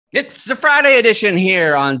It's the Friday edition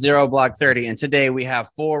here on Zero Block 30, and today we have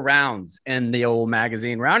 4 rounds in the old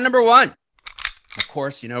magazine. Round number 1, of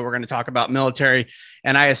course, we're going to talk about military,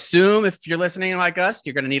 and I assume if you're listening like us,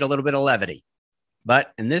 you're going to need a little bit of levity.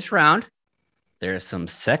 But in this round, there's some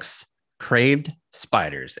sex-craved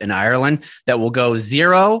spiders in Ireland that will go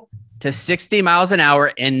 0 to 60 miles an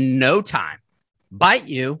hour in no time, bite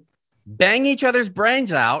you, bang each other's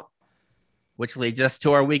brains out, which leads us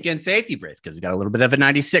to our weekend safety brief because we got a little bit of a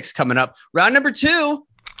 96 coming up. Round number 2,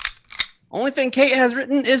 only thing Kate has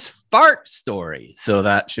written is fart story. So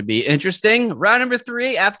that should be interesting. Round number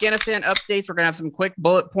 3, Afghanistan updates. We're going to have some quick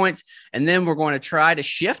bullet points, and then we're going to try to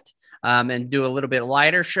shift and do a little bit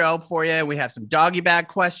lighter show for you. We have some doggy bag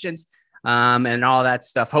questions and all that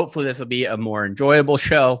stuff. Hopefully this will be a more enjoyable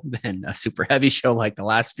show than a super heavy show like the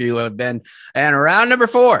last few have been. And round number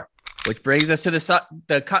 4, which brings us to the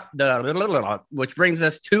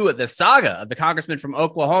saga of the congressman from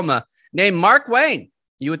Oklahoma named Markwayne.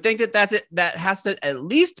 You would think that has to at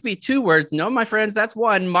least be 2 words. No, my friends, that's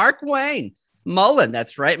 1. Markwayne Mullin.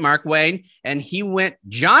 That's right, Markwayne. And he went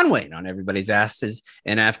John Wayne on everybody's asses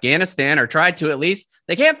in Afghanistan, or tried to at least.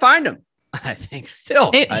 They can't find him, I think,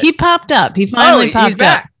 still. He popped up. He finally popped he's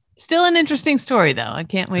back. up. Still an interesting story, though. I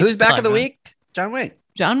can't wait. Who's back of the week? John Wayne.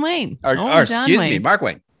 John Wayne. Or excuse me,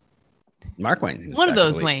 Markwayne. Markwayne. One of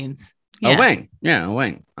those Waynes. Yeah. Wayne. Yeah,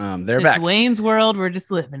 Wayne. They're back. Wayne's world. We're just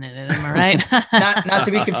living in it. Am I right? not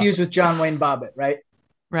to be confused with John Wayne Bobbitt, right?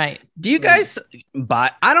 Right. Do you guys buy?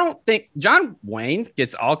 I don't think John Wayne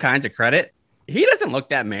gets all kinds of credit. He doesn't look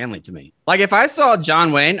that manly to me. Like if I saw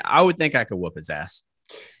John Wayne, I would think I could whoop his ass.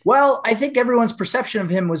 Well, I think everyone's perception of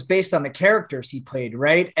him was based on the characters he played,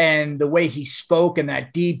 right? And the way he spoke and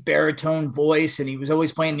that deep baritone voice. And he was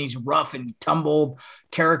always playing these rough and tumbled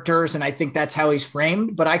characters. And I think that's how he's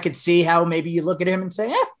framed. But I could see how maybe you look at him and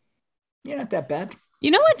say, you're not that bad.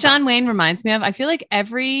 You know what John Wayne reminds me of? I feel like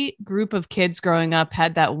every group of kids growing up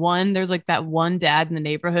had that one. There's like that one dad in the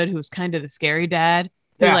neighborhood who was kind of the scary dad.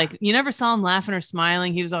 Yeah. Like you never saw him laughing or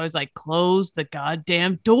smiling. He was always like, "Close the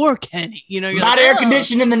goddamn door, Kenny." You're not like, air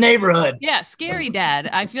conditioned in the neighborhood. Yeah, scary dad.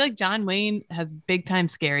 I feel like John Wayne has big time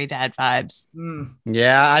scary dad vibes.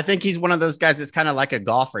 Yeah, I think he's one of those guys that's kind of like a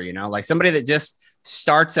golfer, like somebody that just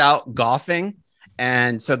starts out golfing.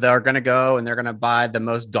 And so they're going to go and they're going to buy the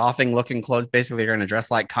most golfing looking clothes. Basically, they're going to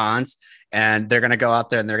dress like cons, and they're going to go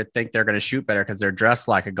out there and they're going to think they're going to shoot better because they're dressed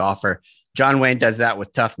like a golfer. John Wayne does that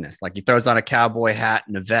with toughness. Like he throws on a cowboy hat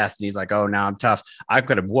and a vest and he's like, oh, now I'm tough. I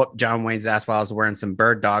could have whooped John Wayne's ass while I was wearing some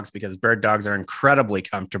bird dogs because bird dogs are incredibly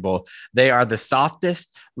comfortable. They are the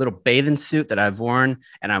softest little bathing suit that I've worn,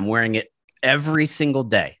 and I'm wearing it every single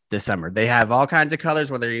day this summer. They have all kinds of colors,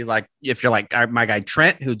 whether you like, if you're like my guy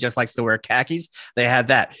Trent, who just likes to wear khakis, they have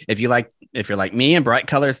that. If you're like me in bright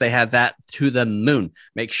colors, they have that to the moon.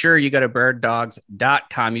 Make sure you go to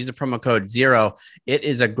birddogs.com, use the promo code 0. It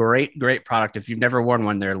is a great product. If you've never worn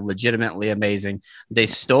one, they're legitimately amazing. They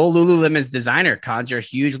stole Lululemon's designer. Cons, you're a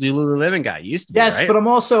huge Lululemon guy. You used to be, yes, right? But I'm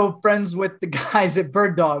also friends with the guys at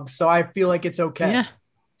Bird Dogs, so I feel like it's okay. Yeah.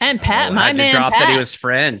 And Pat, my man, drop Pat. That he was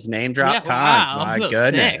friends. Name drop Cons. Wow, my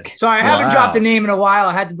goodness. Sick. So I haven't dropped a name in a while.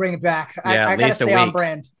 I had to bring it back. I got to stay on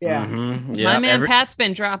brand. Yeah. Mm-hmm. Yep. My man Pat's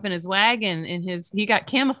been dropping his wagon he got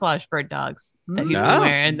camouflage bird dogs that he's been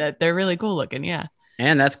wearing that they're really cool looking. Yeah.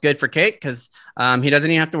 And that's good for Kate because he doesn't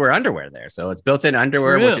even have to wear underwear there. So it's built-in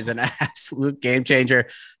underwear, which is an absolute game changer.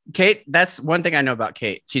 Kate, that's one thing I know about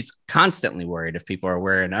Kate. She's constantly worried if people are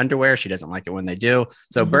wearing underwear. She doesn't like it when they do.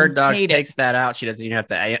 So Bird Dogs takes that out. She doesn't even have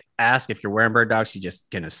to ask if you're wearing Bird Dogs. She just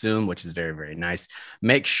can assume, which is very, very nice.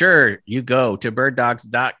 Make sure you go to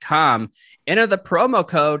birddogs.com, enter the promo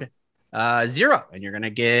code 0, and you're going to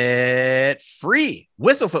get free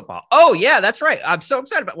whistle football. Oh, yeah, that's right. I'm so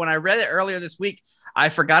excited about when I read it earlier this week. I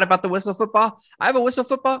forgot about the whistle football. I have a whistle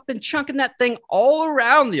football. Been chunking that thing all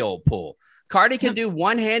around the old pool. Cardi can do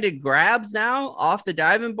one-handed grabs now off the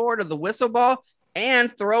diving board of the whistle ball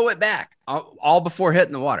and throw it back all before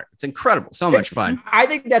hitting the water. It's incredible. So much fun. I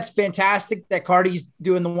think that's fantastic that Cardi's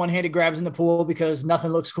doing the one-handed grabs in the pool because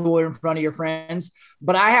nothing looks cooler in front of your friends.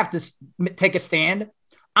 But I have to take a stand.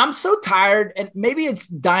 I'm so tired, and maybe it's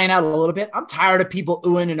dying out a little bit. I'm tired of people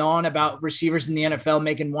oohing and on about receivers in the NFL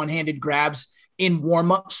making one-handed grabs in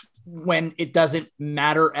warm-ups when it doesn't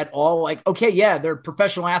matter at all. Like, okay, yeah, they're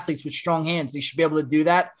professional athletes with strong hands. They should be able to do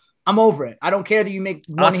that. I'm over it. I don't care that you make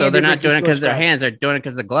one-handed. Also, they're not doing it because their hands. They're doing it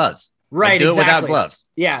because of the gloves. Right, do it without gloves.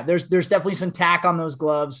 Yeah, there's definitely some tack on those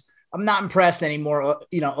gloves. I'm not impressed anymore.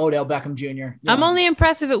 Odell Beckham Jr. I'm only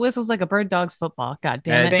impressed if it whistles like a Bird Dogs football. God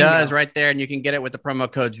damn it. It does right there. And you can get it with the promo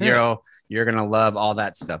code Zero. You're going to love all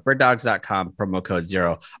that stuff. Birddogs.com, promo code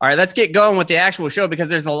Zero. All right, let's get going with the actual show because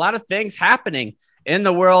there's a lot of things happening in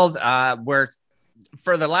the world where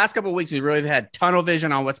for the last couple of weeks, we really had tunnel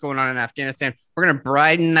vision on what's going on in Afghanistan. We're going to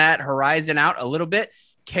brighten that horizon out a little bit.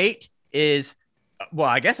 Kate is, well,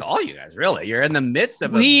 I guess all you guys really. You're in the midst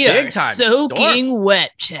of a big time soaking storm.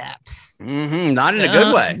 Wet, chaps. Not in a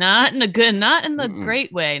good way. Not in the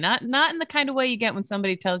great way. Not in the kind of way you get when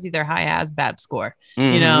somebody tells you their high ASVAB score.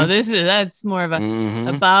 That's more of a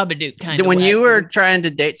Babadook kind of. When you were trying to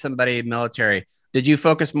date somebody military, did you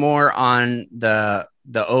focus more on the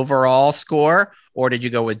overall score, or did you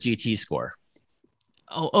go with GT score?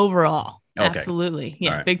 Oh, overall. Okay. Absolutely.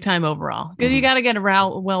 Yeah. Right. Big time overall. Because you got to get a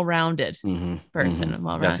well-rounded person.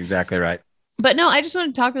 That's exactly right. But no, I just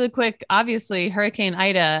want to talk really quick. Obviously, Hurricane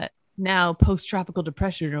Ida, now post-tropical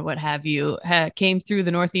depression or what have you, came through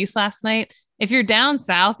the Northeast last night. If you're down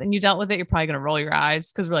south and you dealt with it, you're probably going to roll your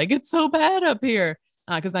eyes because we're like, it's so bad up here.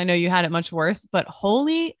 Because I know you had it much worse. But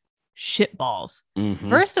holy shit balls.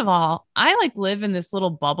 First of all, I live in this little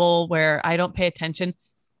bubble where I don't pay attention.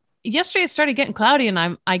 Yesterday it started getting cloudy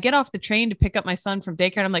and I get off the train to pick up my son from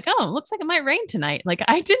daycare and I'm like, oh, it looks like it might rain tonight.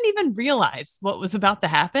 I didn't even realize what was about to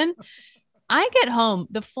happen. I get home,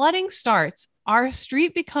 the flooding starts, our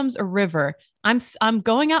street becomes a river. I'm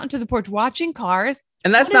going out into the porch watching cars.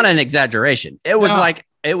 And that's not an exaggeration. It was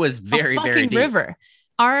it was very, very deep. River.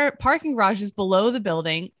 Our parking garage is below the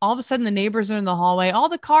building. All of a sudden, the neighbors are in the hallway. All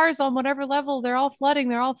the cars on whatever level, they're all flooding.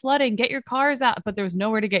 Get your cars out. But there was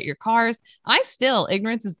nowhere to get your cars.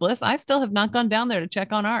 Ignorance is bliss. I still have not gone down there to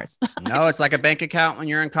check on ours. No, it's like a bank account when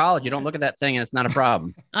you're in college. You don't look at that thing and it's not a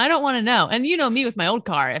problem. I don't want to know. And you know me with my old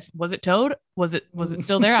car. Was it towed? Was it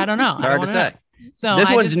still there? I don't know. It's hard to say. So this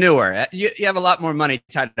one's newer. You have a lot more money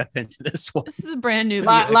tied up into this one. This is a brand new.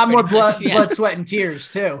 lot more blood, sweat, and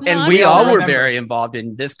tears too. And we all were very involved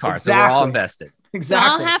in this car, so we're all invested. Exactly.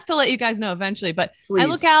 So I'll have to let you guys know eventually. But please. I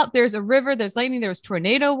look out. There's a river. There's lightning. There's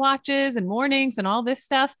tornado watches and warnings and all this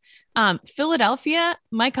stuff. Philadelphia.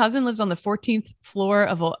 My cousin lives on the 14th floor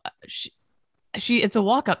of a. It's a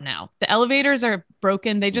walk up now. The elevators are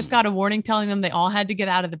broken. They just got a warning telling them they all had to get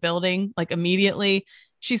out of the building immediately.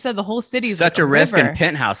 She said the whole city is such a risk in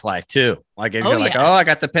penthouse life too. If you're I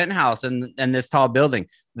got the penthouse and this tall building,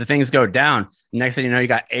 the things go down. Next thing you know, you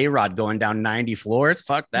got A-Rod going down 90 floors.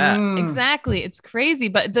 Fuck that. Exactly. It's crazy.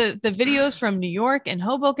 But the videos from New York and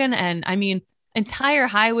Hoboken, and I mean, entire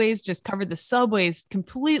highways just covered, the subways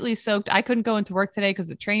completely soaked. I couldn't go into work today because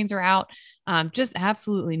the trains are out. Just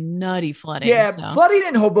absolutely nutty flooding. Yeah, flooding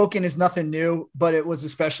in Hoboken is nothing new, but it was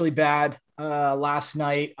especially bad last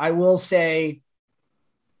night. I will say,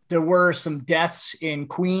 there were some deaths in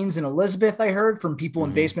Queens and Elizabeth, I heard, from people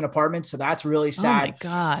in basement apartments. So that's really sad. Oh my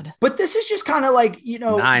God. But this is just kind of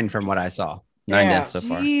 9 from what I saw. 9 deaths so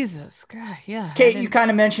far. Jesus Christ. Yeah. Kate, you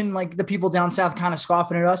kind of mentioned the people down south kind of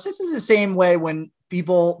scoffing at us. This is the same way when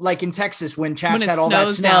people in Texas, when Chaps had all that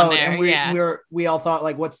snow there, and we all thought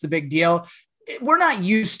what's the big deal? We're not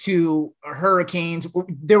used to hurricanes.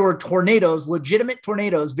 There were tornadoes, legitimate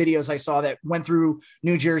tornadoes, videos I saw that went through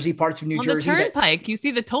New Jersey, parts of New Jersey. On the turnpike, you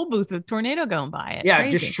see the toll booth with tornado going by it. Yeah,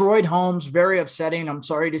 crazy. Destroyed homes. Very upsetting. I'm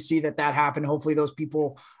sorry to see that happened. Hopefully those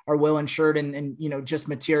people are well insured and just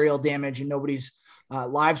material damage and nobody's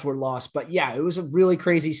lives were lost. But yeah, it was a really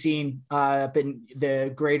crazy scene up in the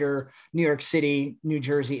greater New York City, New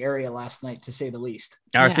Jersey area last night, to say the least.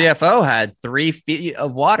 Our CFO had 3 feet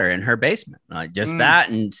of water in her basement. That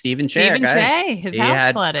and Stephen Shea, his house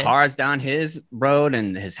had flooded. Cars down his road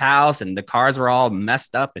and his house, and the cars were all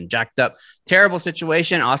messed up and jacked up. Terrible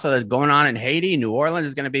situation. Also, that's going on in Haiti. New Orleans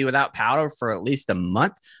is going to be without power for at least a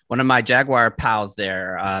month. One of my Jaguar pals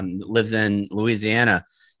there lives in Louisiana.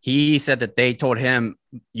 He said that they told him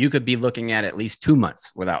you could be looking at least 2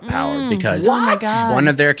 months without power because one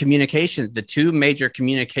of their communications, the 2 major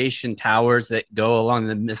communication towers that go along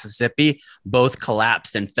the Mississippi, both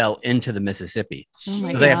collapsed and fell into the Mississippi. So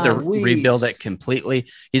they have to rebuild it completely.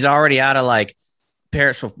 He's already out of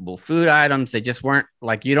perishable food items. They just weren't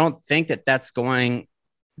you don't think that that's going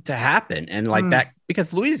to happen. And that,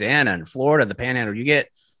 because Louisiana and Florida, the Panhandle, you get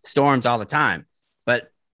storms all the time, but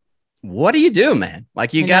what do you do, man?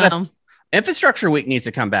 You got infrastructure week needs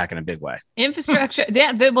to come back in a big way. Infrastructure.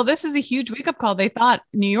 Well, this is a huge wake up call.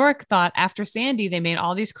 New York thought after Sandy, they made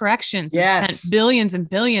all these corrections. Yes. Spent billions and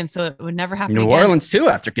billions. So it would never happen New again. Orleans too,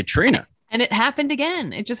 after Katrina. And it happened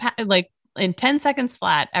again. It just in 10 seconds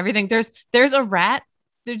flat, everything. There's a rat.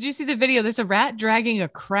 Did you see the video? There's a rat dragging a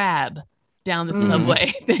crab down the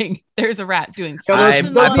subway thing. There's a rat doing. Those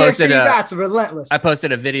New York City rats are relentless. I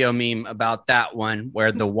posted a video meme about that one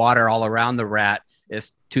where the water all around the rat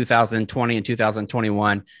is 2020 and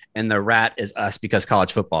 2021, and the rat is us because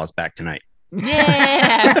college football is back tonight.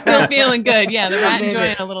 Yeah, still feeling good. Yeah, the rat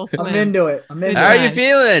enjoying a little swim. I'm into it. How are you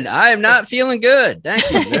feeling? I am not feeling good.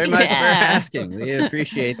 Thank you very much for asking. We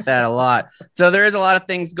appreciate that a lot. So there is a lot of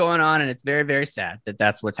things going on, and it's very, very sad that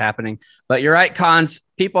that's what's happening. But you're right, Cons.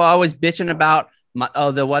 People are always bitching about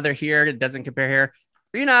the weather here. It doesn't compare here.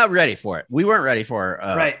 You're not ready for it. We weren't ready for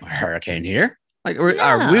a hurricane here. Like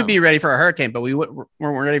we'd be ready for a hurricane, but we weren't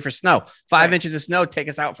ready for snow. 5 inches of snow take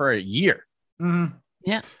us out for a year. Mm-hmm.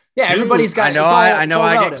 Yeah. Yeah, everybody's got. I know.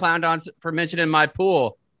 I get clowned on for mentioning my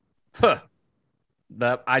pool,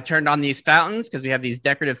 but I turned on these fountains because we have these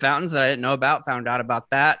decorative fountains that I didn't know about. Found out about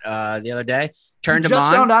that the other day. Turned them on.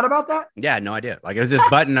 Just found out about that? Yeah, no idea. Like it was this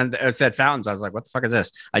button and it said fountains. I was like, "What the fuck is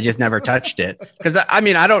this?" I just never touched it because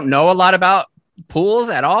I don't know a lot about pools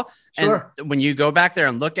at all. Sure. And when you go back there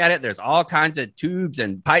and look at it, there's all kinds of tubes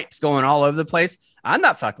and pipes going all over the place. I'm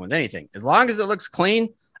not fucking with anything as long as it looks clean.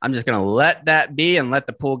 I'm just going to let that be and let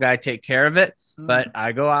the pool guy take care of it. But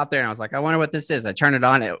I go out there and I was like, I wonder what this is. I turned it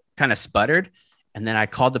on. It kind of sputtered. And then I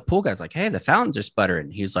called the pool guy. I was like, hey, the fountains are sputtering.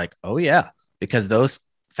 He was like, oh, yeah, because those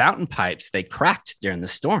fountain pipes, they cracked during the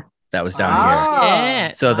storm that was down here. Yeah.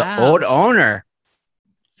 So the old owner,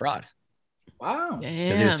 fraud. Wow.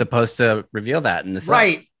 Because he was supposed to reveal that in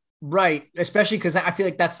the Right. Especially because I feel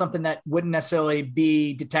like that's something that wouldn't necessarily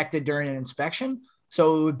be detected during an inspection.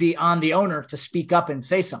 So it would be on the owner to speak up and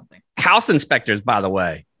say something. House inspectors, by the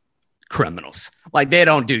way, criminals. Like they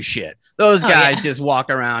don't do shit. Those guys just walk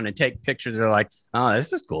around and take pictures. They're like, oh,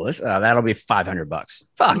 this is cool. That'll be $500.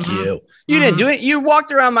 Fuck you. You didn't do it. You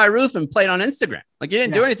walked around my roof and played on Instagram. Like you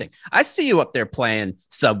didn't do anything. I see you up there playing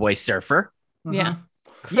Subway Surfer. Yeah.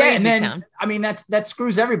 Crazy and then, that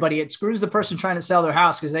screws everybody. It screws the person trying to sell their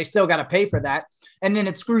house because they still got to pay for that. And then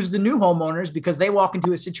it screws the new homeowners because they walk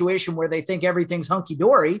into a situation where they think everything's hunky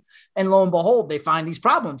dory. And lo and behold, they find these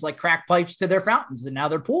problems like cracked pipes to their fountains. And now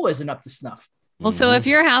their pool isn't up to snuff. Well, so if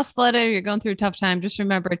your house flooded or you're going through a tough time, just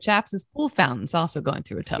remember Chaps' pool fountain's also going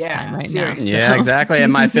through a tough time right now. So. Yeah, exactly.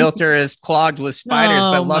 And my filter is clogged with spiders,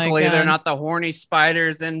 but luckily they're not the horny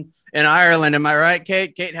spiders in Ireland. Am I right,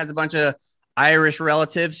 Kate? Kate has a bunch of Irish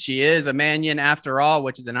relatives. She is a Mannion after all,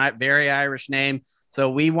 which is a very Irish name.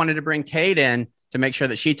 So we wanted to bring Kate in to make sure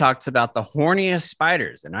that she talks about the horniest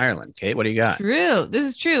spiders in Ireland. Kate, what do you got? True. This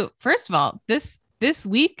is true. First of all, this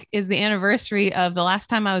week is the anniversary of the last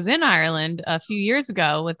time I was in Ireland a few years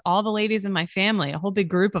ago with all the ladies in my family. A whole big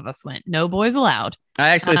group of us went. No boys allowed. I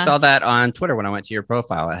actually saw that on Twitter when I went to your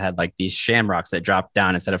profile. It had like these shamrocks that dropped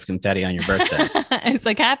down instead of confetti on your birthday. It's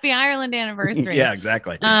like happy Ireland anniversary. Yeah,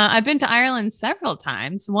 exactly. I've been to Ireland several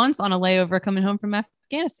times, once on a layover coming home from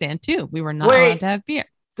Afghanistan too. We were not allowed to have beer.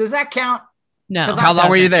 Does that count? No. How long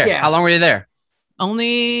were you there? Yeah. How long were you there?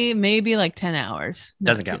 Only maybe like 10 hours.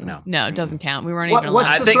 Doesn't count. No, it doesn't count. We weren't even allowed.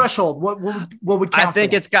 What's the threshold? What would count? I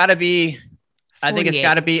think it's got to be. 48. I think it's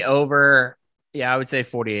got to be over. Yeah, I would say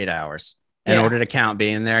 48 hours in order to count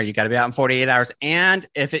being there. You got to be out in 48 hours. And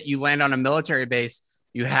if you land on a military base,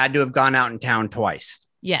 you had to have gone out in town twice.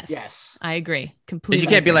 Yes. I agree completely. But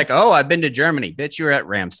you can't be like, oh, I've been to Germany. Bitch, you were at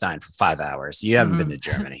Ramstein for 5 hours. You haven't been to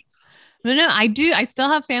Germany. No, I do. I still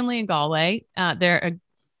have family in Galway. They're a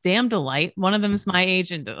damn delight. One of them is my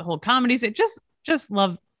age and the whole comedy. So just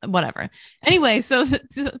love whatever. Anyway, so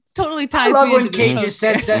totally ties. I love when Kate just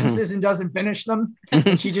says sentences and doesn't finish them.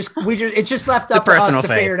 It's just left up to us to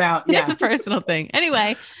figure it out. Yeah. It's a personal thing.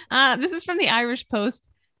 Anyway, this is from the Irish Post.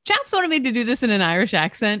 Chaps wanted me to do this in an Irish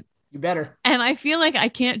accent. You better. And I feel like I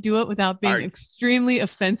can't do it without being extremely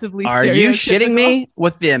offensively. Are you shitting me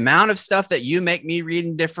with the amount of stuff that you make me read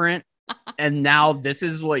in different? And now this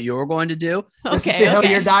is what you're going to do. This is the hill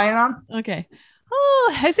you're dying on. Okay.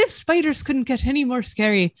 Oh, as if spiders couldn't get any more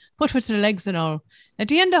scary, but with their legs and all. At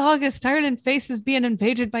the end of August, Ireland faces being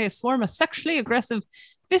invaded by a swarm of sexually aggressive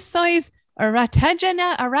fist-sized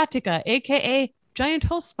Eratagena erratica, aka giant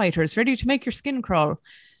host spiders, ready to make your skin crawl.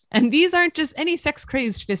 And these aren't just any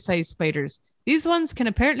sex-crazed fist-sized spiders. These ones can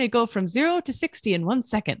apparently go from 0 to 60 in 1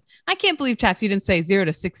 second. I can't believe, Chaps, you didn't say 0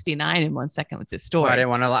 to 69 in 1 second with this story. Well, I didn't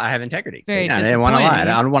want to lie. I have integrity. I didn't want to lie. I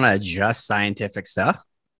don't want to adjust scientific stuff.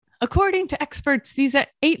 According to experts, these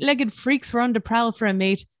 8-legged freaks were on the prowl for a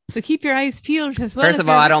mate. So keep your eyes peeled as well. First of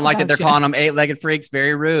all, I don't like that they're calling them 8-legged freaks.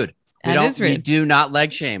 Very rude. We do not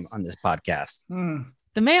leg shame on this podcast.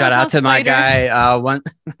 The male Shout out to my guy, one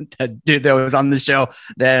dude that was on the show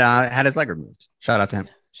that had his leg removed. Shout out to him.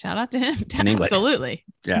 Shout out to him. In England. Absolutely.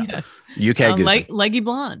 Yeah. Yes. UK goofy. Leggy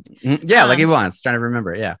Blonde. Yeah, Leggy Blonde. Trying to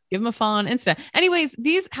remember it. Yeah. Give him a follow on Insta. Anyways,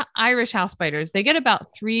 these Irish house spiders, they get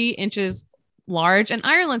about 3 inches large, and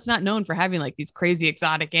Ireland's not known for having like these crazy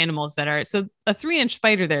exotic animals that are, so a 3-inch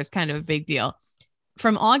spider there is kind of a big deal.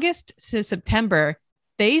 From August to September,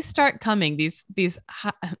 they start coming, these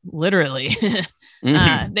literally,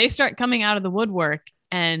 they start coming out of the woodwork,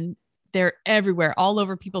 and they're everywhere, all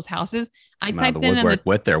over people's houses. I typed in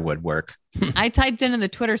with their woodwork. I typed in the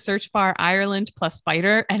Twitter search bar Ireland plus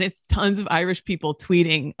spider, and it's tons of Irish people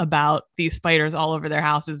tweeting about these spiders all over their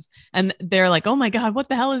houses. And they're like, oh my God, what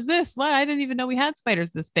the hell is this? What? I didn't even know we had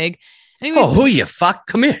spiders this big. Anyways, who you fuck?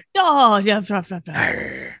 Come here. Oh, yeah.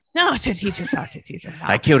 No, to teach us.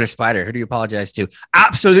 I killed a spider. Who do you apologize to?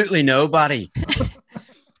 Absolutely nobody.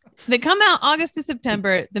 They come out August to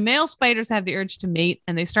September. The male spiders have the urge to mate,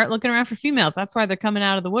 and they start looking around for females. That's why they're coming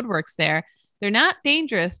out of the woodworks there. They're not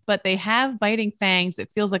dangerous, but they have biting fangs.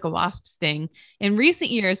 It feels like a wasp sting. In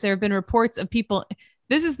recent years, there have been reports of people.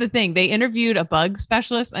 This is the thing. They interviewed a bug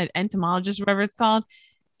specialist, an entomologist, whatever it's called.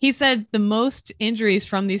 He said the most injuries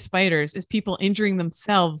from these spiders is people injuring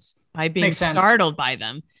themselves by being startled by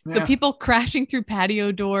them. Yeah. So people crashing through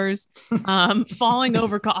patio doors, falling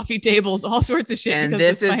over coffee tables, all sorts of shit. And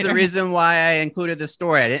this is the reason why I included the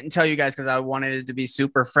story. I didn't tell you guys because I wanted it to be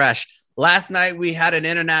super fresh. Last night, we had an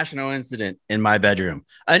international incident in my bedroom.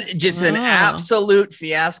 Just an absolute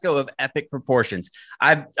fiasco of epic proportions.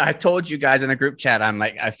 I told you guys in the group chat, I'm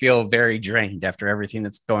like, I feel very drained after everything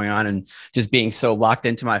that's going on and just being so locked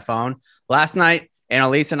into my phone. Last night,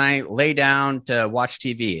 Annalise and I lay down to watch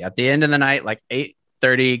TV. At the end of the night, like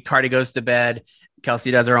 8:30, Cardi goes to bed.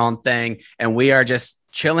 Kelsey does her own thing. And we are just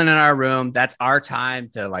chilling in our room. That's our time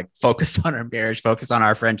to like focus on our marriage, focus on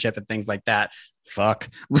our friendship and things like that. Fuck.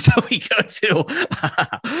 So we go to,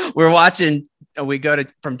 we go to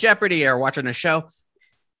from Jeopardy or watching a show.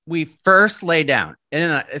 We first lay down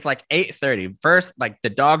and it's like 8:30. First, like the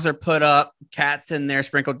dogs are put up, cats in there,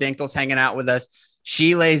 Sprinkle Dinkles hanging out with us.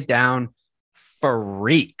 She lays down,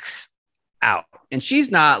 freaks out. And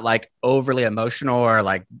she's not like overly emotional or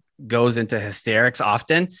like goes into hysterics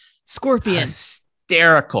often. Scorpion.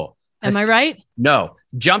 Hysterical. Am I right? No.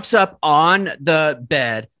 Jumps up on the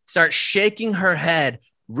bed, starts shaking her head,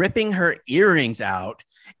 ripping her earrings out.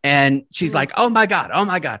 And she's like, oh my God. Oh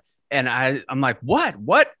my God. And I'm like, what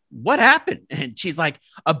happened? And she's like,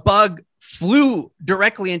 a bug flew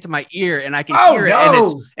directly into my ear and I can hear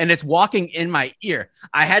it. And it's walking in my ear.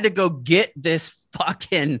 I had to go get this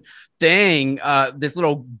fucking thing, this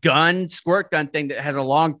little squirt gun thing that has a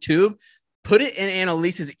long tube, put it in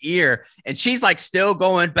Annalise's ear. And she's like still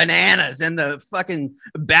going bananas in the fucking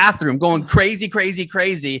bathroom, going crazy, crazy,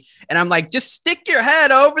 crazy. And I'm like, just stick your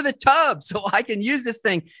head over the tub so I can use this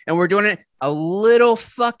thing. And we're doing it. A little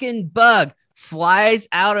fucking bug flies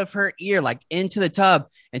out of her ear, like into the tub.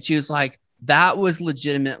 And she was like, that was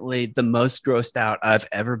legitimately the most grossed out I've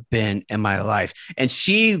ever been in my life. And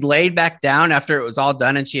she laid back down after it was all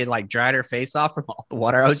done. And she had like dried her face off from all the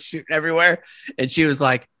water I was shooting everywhere. And she was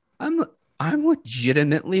like, I'm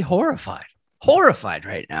legitimately horrified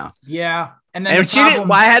right now. Yeah. And then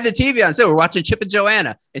I had the TV on. So we're watching Chip and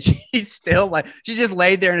Joanna. And she's still like, she just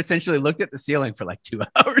laid there and essentially looked at the ceiling for like 2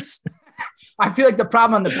 hours. I feel like the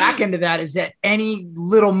problem on the back end of that is that any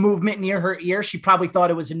little movement near her ear, she probably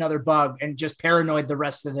thought it was another bug and just paranoid the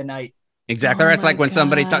rest of the night. Exactly. It's like when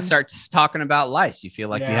somebody starts talking about lice, you feel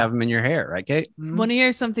like you have them in your hair, right, Kate? Mm-hmm. Want to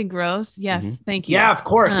hear something gross? Yes. Thank you. Yeah, of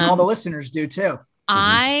course. And all the listeners do too.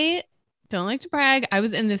 I don't like to brag. I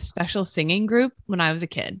was in this special singing group when I was a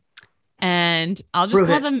kid. And I'll just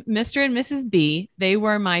call them Mr. and Mrs. B. They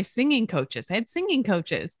were my singing coaches. I had singing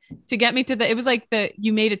coaches to get me to it was like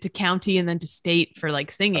you made it to county and then to state for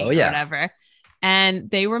like singing or whatever.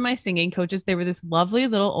 And they were my singing coaches. They were this lovely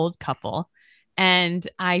little old couple. And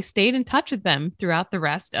I stayed in touch with them throughout the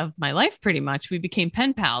rest of my life. Pretty much. We became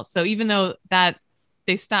pen pals. So even though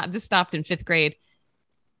this stopped in 5th grade,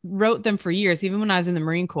 wrote them for years, even when I was in the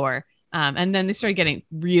Marine Corps. And then they started getting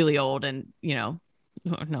really old and,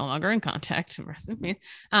 no longer in contact.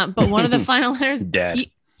 But one of the final letters,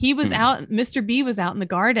 he was out. Mr. B was out in the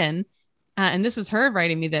garden. And this was her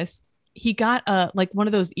writing me this. He got like one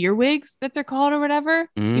of those earwigs that they're called or whatever.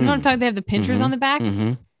 You know what I'm talking? They have the pinchers on the back.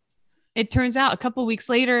 It turns out a couple of weeks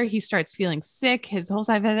later, he starts feeling sick. His whole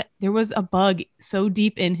side, there was a bug so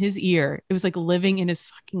deep in his ear. It was like living in his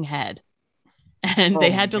fucking head. and they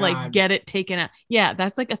had to God. like get it taken out. Yeah,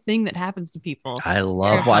 that's like a thing that happens to people. I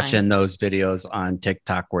love watching those videos on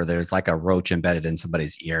TikTok where there's like a roach embedded in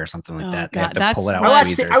somebody's ear or something like that. They have to pull it out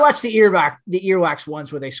with tweezers. I watched the earwax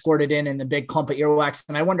ones where they squirted in the big clump of earwax,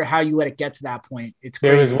 and I wonder how you let it get to that point. It's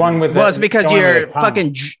crazy. There was one with it's because you're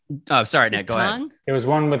fucking. Oh, sorry, Nick. Go ahead. There was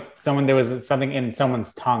one with someone. There was something in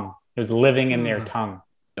someone's tongue. It was living in their tongue.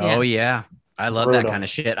 Oh yeah. I love that kind of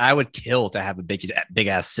shit. I would kill to have a big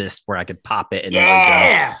ass cyst where I could pop it and it would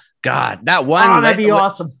go. God, that one. Oh, that'd be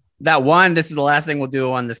awesome. That one. This is the last thing we'll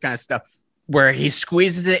do on this kind of stuff, where he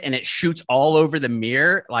squeezes it and it shoots all over the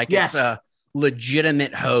mirror like it's a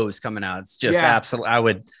legitimate hose coming out. It's just absolute.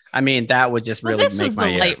 That would just really make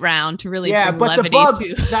my the light round to really but levity the bug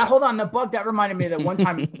to. the bug that reminded me that one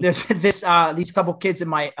time these couple kids in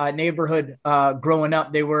my neighborhood growing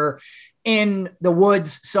up, they were in the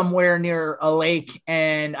woods somewhere near a lake,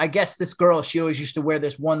 and I guess this girl, she always used to wear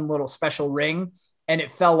this one little special ring, and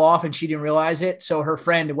it fell off and she didn't realize it, so her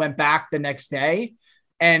friend went back the next day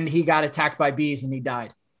and he got attacked by bees and he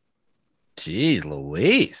died. Jeez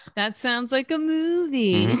Louise. That sounds like a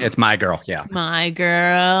movie. Mm-hmm. It's My Girl. Yeah. My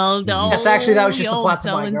Girl. Yes, actually, that was just a plot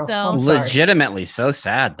of My Girl. Legitimately so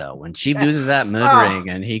sad, though, when she loses that mood ring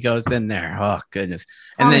and he goes in there. Oh, goodness.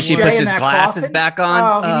 And then she puts his glasses back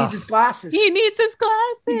on. He needs his glasses. He needs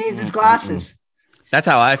his glasses. Mm-hmm. That's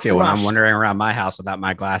how I feel when I'm wandering around my house without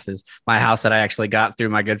my glasses. My house that I actually got through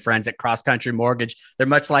my good friends at Cross Country Mortgage. They're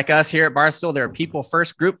much like us here at Barstool. They're a people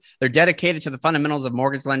first group. They're dedicated to the fundamentals of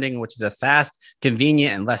mortgage lending, which is a fast,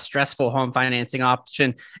 convenient, and less stressful home financing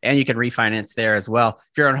option. And you can refinance there as well.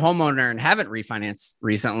 If you're a homeowner and haven't refinanced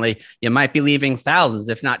recently, you might be leaving thousands,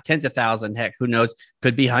 if not tens of thousands. Heck, who knows?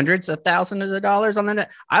 Could be hundreds of thousands of dollars on the net.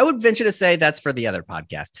 I would venture to say that's for the other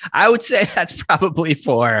podcast. I would say that's probably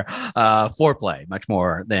for foreplay, much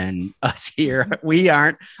more than us here. We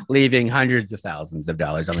aren't leaving hundreds of thousands of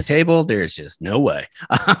dollars on the table. There's just no way.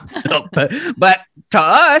 But to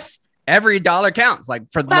us, every dollar counts. Like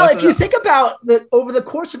for if you think about over the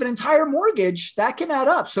course of an entire mortgage, that can add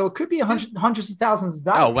up. So it could be hundreds of thousands of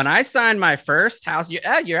dollars. Oh, when I signed my first house,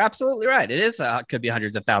 you're absolutely right. It is could be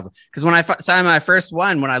hundreds of thousands. Because when I signed my first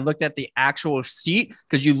one, when I looked at the actual sheet,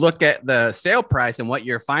 because you look at the sale price and what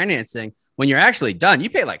you're financing, when you're actually done,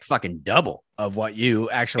 you pay like fucking double of what you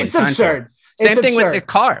actually signed. It's absurd. Same thing with the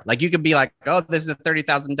car. Like you could be like, oh, this is a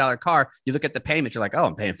 $30,000 car. You look at the payment, you're like, oh,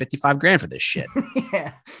 I'm paying $55,000 for this shit.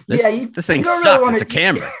 This thing sucks. It's a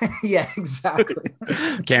Camry. Yeah, exactly.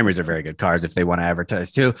 Camrys are very good cars if they want to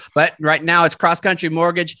advertise too. But right now it's Cross Country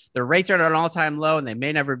Mortgage. The rates are at an all-time low and they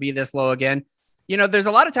may never be this low again. You know, there's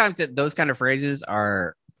a lot of times that those kind of phrases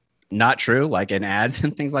are not true, like in ads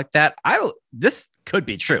and things like that. This could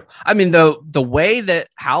be true. I mean, the way that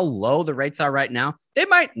how low the rates are right now, they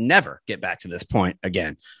might never get back to this point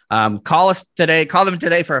again. Call them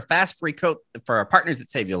today for a fast free quote for our partners that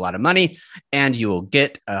save you a lot of money, and you will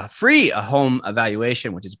get a home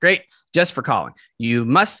evaluation, which is great just for calling. You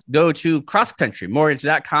must go to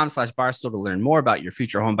crosscountrymortgage.com/barstool to learn more about your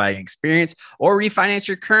future home buying experience or refinance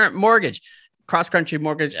your current mortgage. Cross Country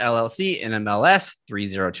Mortgage LLC, NMLS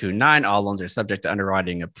 3029. All loans are subject to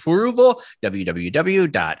underwriting approval.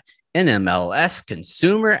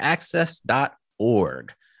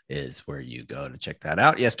 www.nmlsconsumeraccess.org is where you go to check that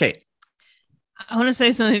out. Yes, Kate. I want to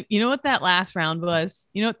say something. You know what that last round was?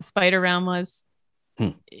 You know what the spider round was?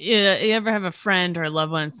 You ever have a friend or a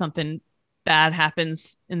loved one, something bad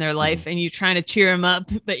happens in their life, and you're trying to cheer them up,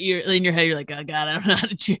 but you're in your head, you're like, oh God, I don't know how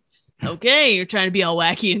to cheer. Okay, you're trying to be all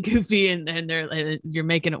wacky and goofy, and you're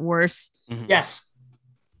making it worse. Mm-hmm.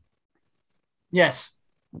 Yes.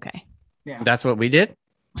 Okay. Yeah. That's what we did.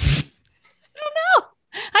 I don't know.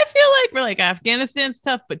 I feel like we're like, Afghanistan's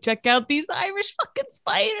tough, but check out these Irish fucking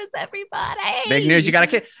spiders, everybody. Big news. You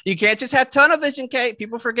can't just have tunnel vision, Kate.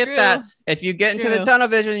 People forget that. If you get into the tunnel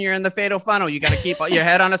vision, you're in the fatal funnel. You got to keep your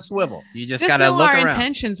head on a swivel. You just got to look around. Our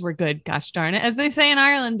intentions were good. Gosh darn it. As they say in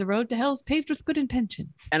Ireland, the road to hell is paved with good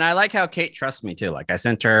intentions. And I like how Kate trusts me too. Like I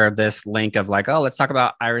sent her this link of like, oh, let's talk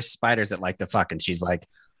about Irish spiders that like to fuck. And she's like,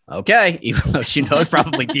 okay, even though she knows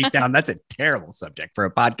probably deep down that's a terrible subject for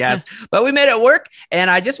a podcast, but we made it work.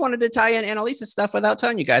 And I just wanted to tie in Annalisa's stuff without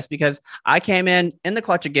telling you guys, because I came in the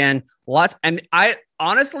clutch again. And I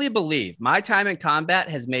honestly believe my time in combat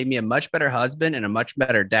has made me a much better husband and a much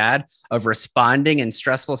better dad of responding in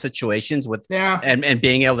stressful situations and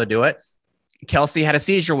being able to do it. Kelsey had a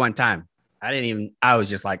seizure one time. I was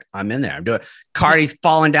just like, I'm in there. I'm doing it. Cardi's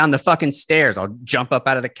falling down the fucking stairs. I'll jump up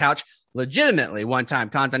out of the couch. Legitimately, one time,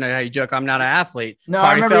 Cons, I know how you joke, I'm not an athlete. No,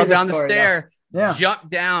 Cardi fell down the stair, jumped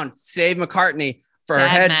down, saved McCartney for her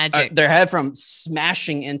head, their head from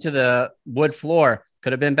smashing into the wood floor.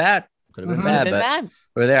 Could have been bad. Could have been bad, Been but bad.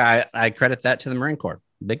 we're there. I credit that to the Marine Corps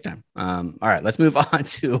big time. All right, let's move on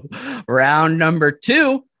to round number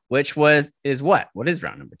 2, which is what? What is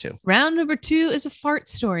round number 2? Round number 2 is a fart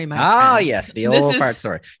story, my friends. Yes, the old fart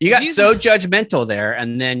story. You got so judgmental there,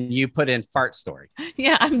 and then you put in fart story.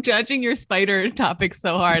 Yeah, I'm judging your spider topic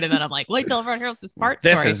so hard, and then I'm like, wait till everyone hears this fart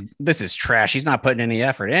story. This is trash. He's not putting any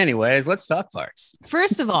effort. Anyways, let's talk farts.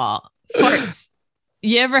 First of all, farts.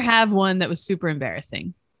 You ever have one that was super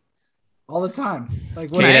embarrassing? All the time.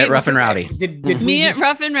 Like Kate at Rough and Rowdy. Did me at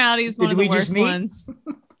Rough and Rowdy is one of the worst meet? ones.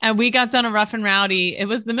 And we got done a Rough and Rowdy. It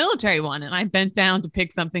was the military one, and I bent down to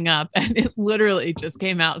pick something up, and it literally just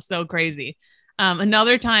came out so crazy.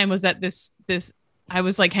 Another time was at this. I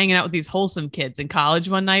was like hanging out with these wholesome kids in college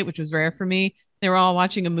one night, which was rare for me. They were all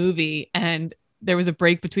watching a movie, and there was a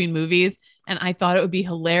break between movies, and I thought it would be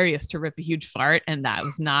hilarious to rip a huge fart, and that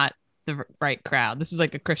was not the right crowd. This is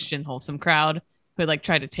like a Christian wholesome crowd who like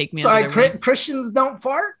tried to take me. Sorry, Christians don't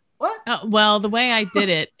fart. What? Well, the way I did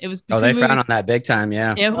it, it was. They frown on that big time.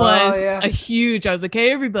 Yeah, it was a huge. I was like,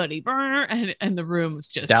 "Hey, everybody!" And the room was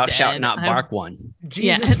just. Thou shalt not bark one.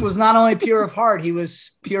 Jesus was not only pure of heart; he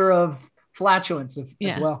was pure of flatulence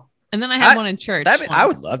as well. And then I had one in church. I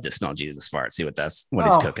would love to smell Jesus fart. See what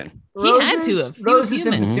he's cooking. He had to have. Roses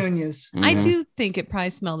and petunias. I do think it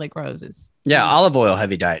probably smelled like roses. Yeah, olive oil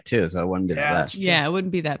heavy diet too, so it wouldn't be that bad. Yeah, it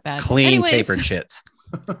wouldn't be that bad. Clean tapered shits.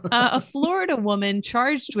 A Florida woman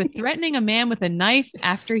charged with threatening a man with a knife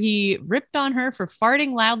after he ripped on her for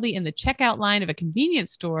farting loudly in the checkout line of a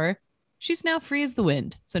convenience store. She's now free as the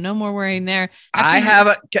wind, so no more worrying there.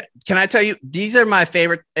 Can I tell you, these are my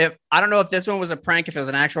favorite. I don't know if this one was a prank, if it was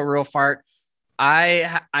an actual real fart.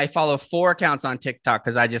 I follow 4 accounts on TikTok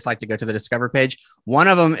because I just like to go to the Discover page. One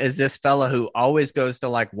of them is this fella who always goes to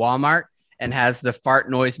like Walmart and has the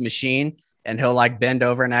fart noise machine, and he'll like bend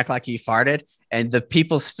over and act like he farted, and the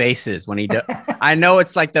people's faces when he does. I know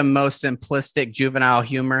it's like the most simplistic juvenile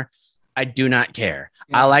humor. I do not care.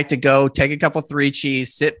 I like to go take a couple 3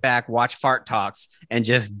 cheese, sit back, watch fart talks, and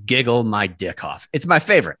just giggle my dick off. It's my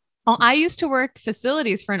favorite. Well, I used to work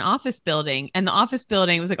facilities for an office building, and the office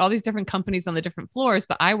building was like all these different companies on the different floors,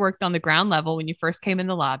 but I worked on the ground level when you first came in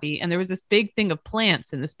the lobby, and there was this big thing of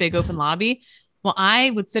plants in this big open lobby. Well, I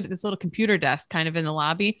would sit at this little computer desk kind of in the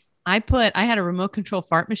lobby. I had a remote control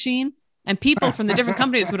fart machine, and people from the different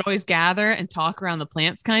companies would always gather and talk around the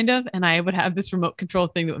plants kind of. And I would have this remote control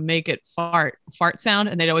thing that would make it fart sound.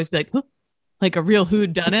 And they'd always be like, huh, like a real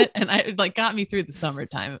who'd done it. And it like got me through the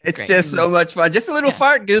summertime. It's great. Just so much fun. Just a little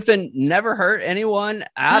fart goofing never hurt anyone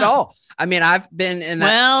at all. I mean, I've been in that.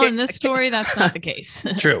 Well, in this story, that's not the case.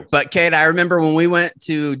 True. But Kate, I remember when we went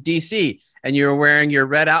to DC and you were wearing your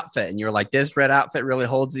red outfit and you're like, this red outfit really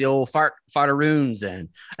holds the old fartaroons in.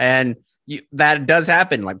 And that does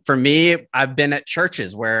happen. Like for me, I've been at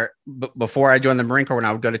churches where before I joined the Marine Corps, when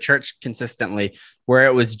I would go to church consistently, where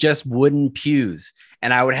it was just wooden pews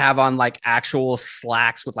and I would have on like actual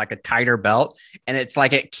slacks with like a tighter belt. And it's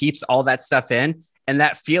like, it keeps all that stuff in. And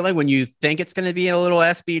that feeling when you think it's going to be a little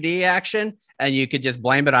SBD action and you could just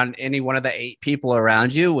blame it on any one of the 8 people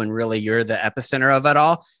around you when really you're the epicenter of it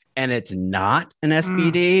all. And it's not an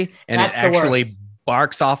SBD and it actually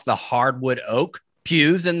barks off the hardwood oak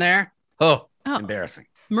pews in there. Oh, embarrassing.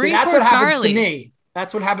 See, that's what happens to me.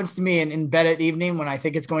 That's what happens to me in bed at evening when I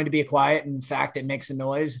think it's going to be a quiet. In fact, it makes a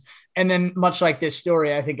noise. And then much like this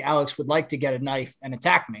story, I think Alex would like to get a knife and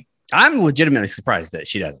attack me. I'm legitimately surprised that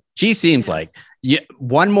she doesn't. She seems like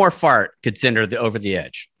one more fart could send her over the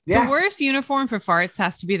edge. Yeah. The worst uniform for farts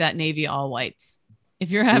has to be that Navy all whites. If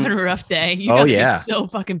you're having a rough day, you gotta be so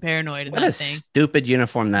fucking paranoid. What a stupid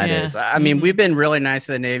uniform that is. I mean, we've been really nice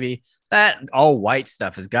to the Navy. That all white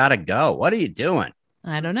stuff has got to go. What are you doing?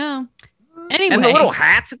 I don't know. Anyway. And the little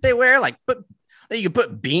hats that they wear, like that you can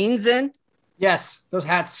put beans in. Yes, those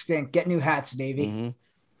hats stink. Get new hats, Navy. Mm-hmm.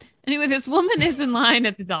 Anyway, this woman is in line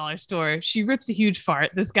at the dollar store. She rips a huge fart.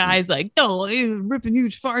 This guy's like, "Oh, ripping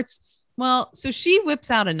huge farts." Well, so she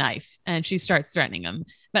whips out a knife and she starts threatening him.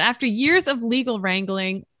 But after years of legal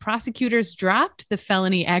wrangling, prosecutors dropped the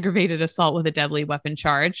felony aggravated assault with a deadly weapon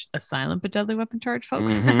charge, a silent but deadly weapon charge,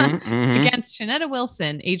 folks, against Shanetta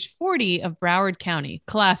Wilson, age 40 of Broward County.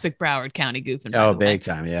 Classic Broward County goofing. Oh, big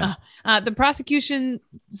time, yeah. The prosecution's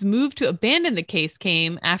move to abandon the case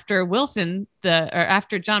came after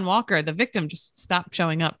after John Walker, the victim, just stopped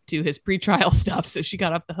showing up to his pretrial stuff, so she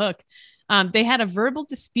got off the hook. They had a verbal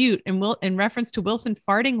dispute in reference to Wilson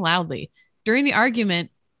farting loudly. During the argument,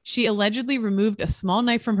 she allegedly removed a small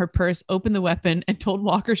knife from her purse, opened the weapon, and told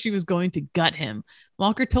Walker she was going to gut him.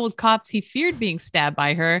 Walker told cops he feared being stabbed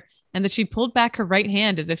by her and that she pulled back her right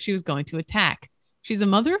hand as if she was going to attack. She's a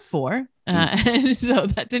mother of 4, And so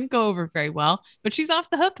that didn't go over very well, but she's off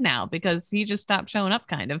the hook now because he just stopped showing up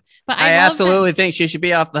kind of. But I absolutely think she should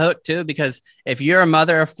be off the hook too, because if you're a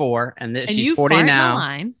mother of 4 and she's 40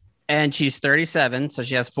 now and she's 37, so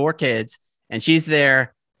she has 4 kids and she's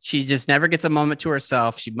there, she just never gets a moment to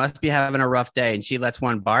herself. She must be having a rough day and she lets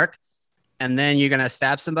one bark, and then you're going to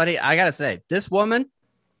stab somebody. I got to say, this woman,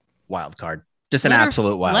 wild card, just an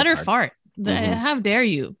absolute wild card. Let her fart. How dare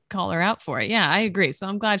you call her out for it? Yeah, I agree. So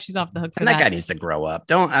I'm glad she's off the hook for that. That guy needs to grow up.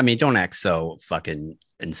 Don't act so fucking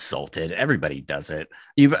insulted. Everybody does it.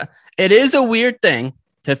 It is a weird thing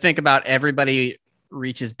to think about. Everybody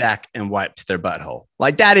reaches back and wipes their butthole.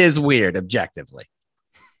 Like, that is weird objectively.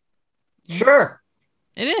 Sure.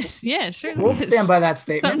 It is. Yeah, sure. We'll stand by that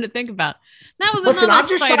statement. Something to think about. That was Listen, another I'm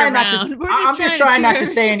just spider trying round. I'm just trying not to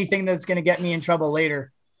say anything that's going to get me in trouble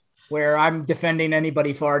later, where I'm defending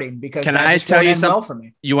anybody farting, because can I tell you something? Well for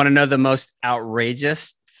me. You want to know the most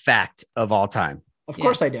outrageous fact of all time? Of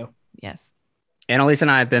course I do. Yes. Annalise and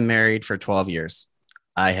I have been married for 12 years.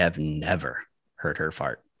 I have never heard her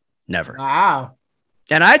fart. Never. Wow.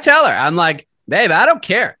 And I tell her, I'm like, babe, I don't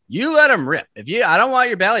care. You let them rip. I don't want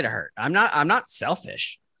your belly to hurt. I'm not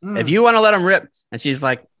selfish. If you want to let them rip. And she's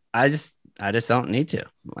like, I just don't need to.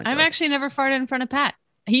 I've actually never farted in front of Pat.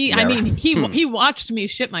 He watched me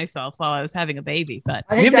shit myself while I was having a baby, but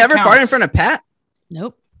you've never farted in front of Pat?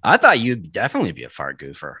 Nope. I thought you'd definitely be a fart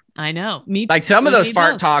goofer. I know. Like some of those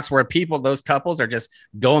fart talks where those couples are just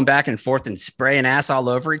going back and forth and spraying ass all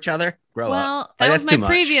over each other. Grow up. That was my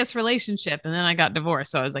previous relationship, and then I got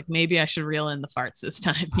divorced. So I was like, maybe I should reel in the farts this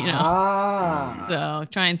time, So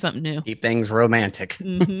trying something new. Keep things romantic.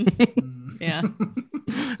 Yeah.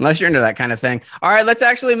 Unless you're into that kind of thing. All right, let's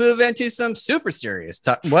actually move into some super serious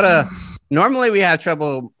talk. Normally we have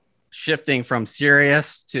trouble shifting from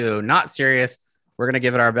serious to not serious. We're going to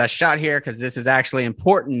give it our best shot here because this is actually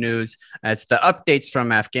important news. It's the updates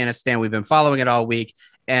from Afghanistan. We've been following it all week,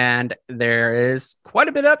 and there is quite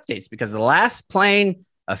a bit of updates because the last plane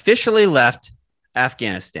officially left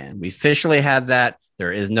Afghanistan. We officially have that.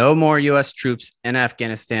 There is no more U.S. troops in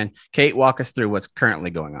Afghanistan. Kate, walk us through what's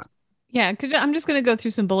currently going on. Yeah, I'm just going to go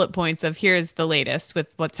through some bullet points of here's the latest with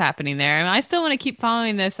what's happening there. I mean, I still want to keep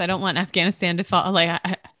following this. I don't want Afghanistan to fall.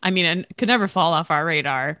 It could never fall off our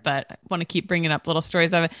radar, but I want to keep bringing up little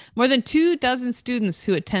stories of it. More than 24 students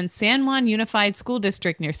who attend San Juan Unified School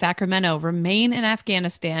District near Sacramento remain in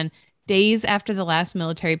Afghanistan days after the last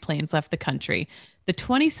military planes left the country. The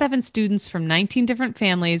 27 students from 19 different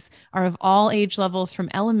families are of all age levels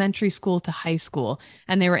from elementary school to high school,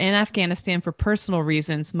 and they were in Afghanistan for personal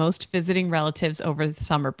reasons, most visiting relatives over the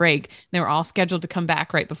summer break. They were all scheduled to come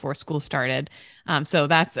back right before school started. So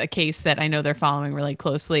that's a case that I know they're following really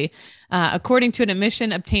closely. According to an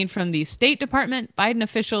admission obtained from the State Department, Biden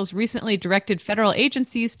officials recently directed federal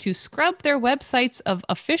agencies to scrub their websites of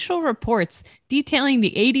official reports detailing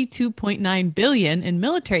the $82.9 billion in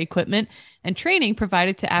military equipment and training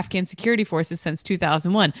provided to Afghan security forces since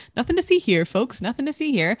 2001. Nothing to see here, folks. Nothing to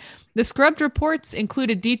see here. The scrubbed reports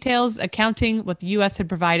included details accounting what the U.S. had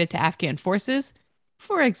provided to Afghan forces.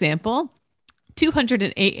 For example,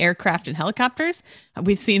 208 aircraft and helicopters.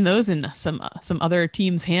 We've seen those in some other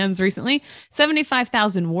teams' hands recently.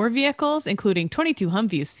 75,000 war vehicles, including 22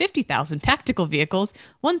 Humvees, 50,000 tactical vehicles,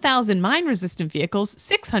 1,000 mine-resistant vehicles,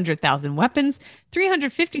 600,000 weapons,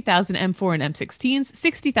 350,000 M4 and M16s,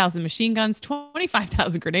 60,000 machine guns,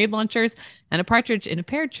 25,000 grenade launchers, and a partridge in a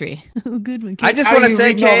pear tree. Good one, Kate. I just want to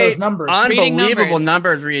say, Kate, unbelievable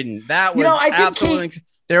numbers reading. That was absolutely... Kate,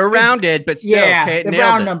 they were rounded, but still, Kate the nailed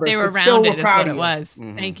round it. numbers. They were rounded, is what it was.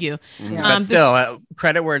 Mm-hmm. Thank you. Mm-hmm. But still,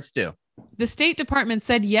 credit where it's due. The State Department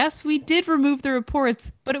said, yes, we did remove the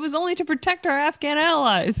reports, but it was only to protect our Afghan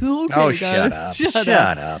allies. Okay, shut up. Shut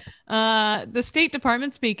up. The State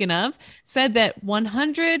Department, speaking of, said that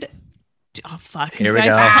 100... Oh, fuck. Here we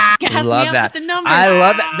go. I love that. I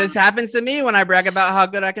love that. This happens to me when I brag about how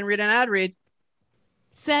good I can read an ad read.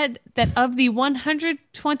 Said that of the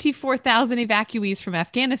 124,000 evacuees from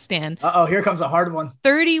Afghanistan... here comes a hard one.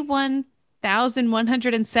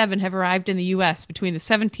 31,107 have arrived in the U.S. between the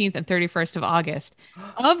 17th and 31st of August.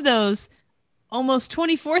 Of those, almost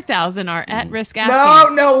 24,000 are at-risk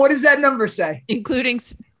Afghans. No, what does that number say? Including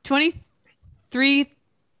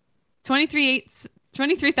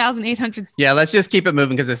 23,800. Yeah, let's just keep it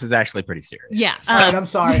moving because this is actually pretty serious. Yeah. I'm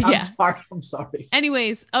sorry. I'm sorry.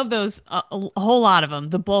 Anyways, of those, a whole lot of them,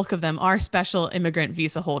 the bulk of them are special immigrant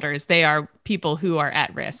visa holders. They are people who are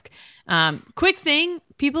at risk. Quick thing,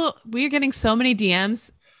 people, we are getting so many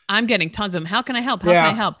DMs. I'm getting tons of them. How can I help? How can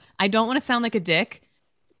I help? I don't want to sound like a dick.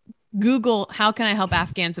 Google, how can I help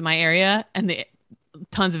Afghans in my area? And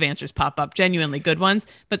tons of answers pop up, genuinely good ones,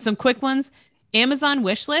 but some quick ones. Amazon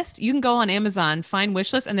wish list. You can go on Amazon, find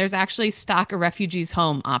wish list, and there's actually stock a refugee's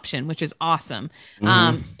home option, which is awesome.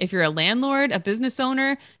 If you're a landlord, a business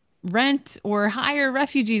owner, rent or hire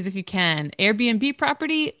refugees if you can. Airbnb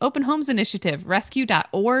property, Open Homes Initiative,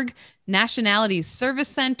 rescue.org, Nationalities Service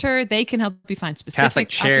Center. They can help you find specific Catholic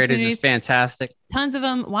Charities is fantastic. Tons of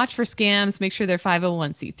them. Watch for scams. Make sure they're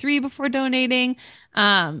 501c3 before donating.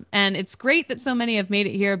 And it's great that so many have made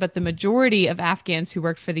it here, but the majority of Afghans who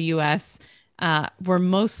worked for the U.S. Were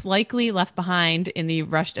most likely left behind in the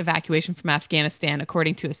rushed evacuation from Afghanistan,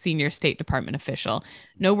 according to a senior State Department official.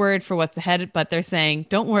 No word for what's ahead, but they're saying,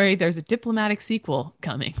 don't worry, there's a diplomatic sequel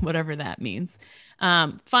coming, whatever that means.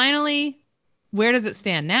 Finally, where does it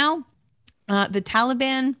stand now? The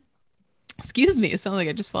Taliban, excuse me, it sounds like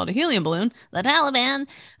I just swallowed a helium balloon. The Taliban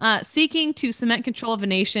seeking to cement control of a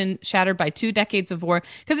nation shattered by 2 decades of war.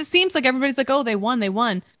 Because it seems like everybody's like, oh, they won, they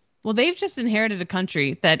won. Well, they've just inherited a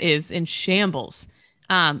country that is in shambles.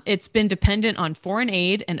 It's been dependent on foreign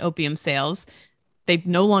aid and opium sales. They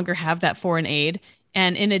no longer have that foreign aid.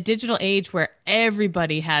 And in a digital age where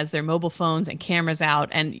everybody has their mobile phones and cameras out,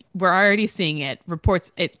 and we're already seeing it,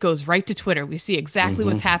 reports, it goes right to Twitter. We see exactly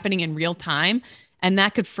what's happening in real time. And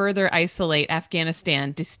that could further isolate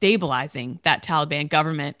Afghanistan, destabilizing that Taliban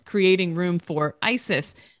government, creating room for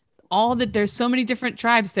ISIS. There's so many different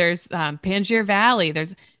tribes. There's Panjshir Valley.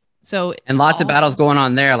 And lots of battles going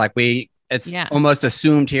on there. It's almost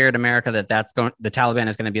assumed here in America that the Taliban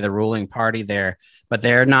is going to be the ruling party there, but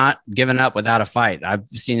they're not giving up without a fight. I've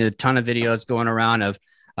seen a ton of videos going around of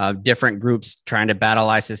different groups trying to battle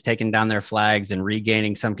ISIS, taking down their flags and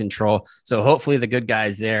regaining some control. So hopefully the good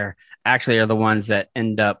guys there actually are the ones that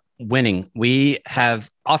end up winning. We have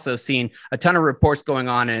also seen a ton of reports going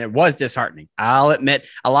on, and it was disheartening. I'll admit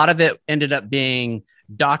a lot of it ended up being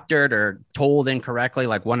doctored or told incorrectly.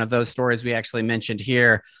 Like one of those stories we actually mentioned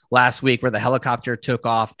here last week where the helicopter took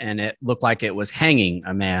off and it looked like it was hanging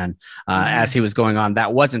a man as he was going on.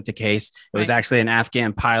 That wasn't the case. It was actually an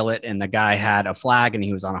Afghan pilot, and the guy had a flag and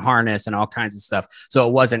he was on a harness and all kinds of stuff. So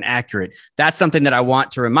it wasn't accurate. That's something that I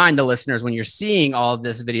want to remind the listeners when you're seeing all of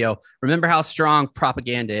this video. Remember how strong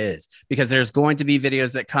propaganda is, because there's going to be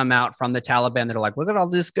videos that come out from the Taliban that are like, look at all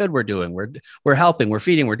this good we're doing. We're helping, we're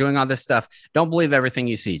feeding, we're doing all this stuff. Don't believe everything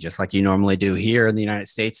you see, just like you normally do here in the United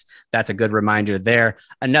States. That's a good reminder there.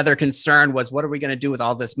 Another concern was, what are we going to do with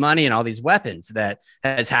all this money and all these weapons that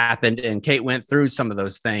has happened? And Kate went through some of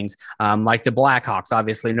those things, like the Blackhawks.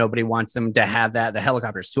 Obviously, nobody wants them to have that. The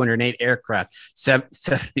helicopters, 208 aircraft,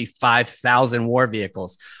 75,000 war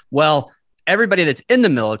vehicles. Well, everybody that's in the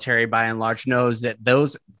military, by and large, knows that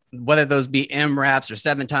those, whether those be MRAPs or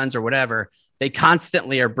 7 tons or whatever, they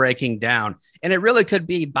constantly are breaking down. And it really could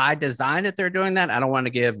be by design that they're doing that. I don't want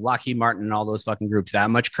to give Lockheed Martin and all those fucking groups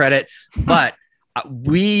that much credit, but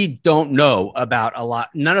we don't know about a lot.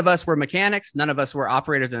 None of us were mechanics. None of us were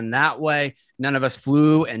operators in that way. None of us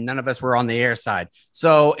flew, and none of us were on the air side.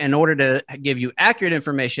 So in order to give you accurate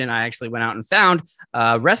information, I actually went out and found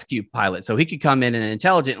a rescue pilot so he could come in and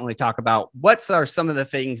intelligently talk about what are some of the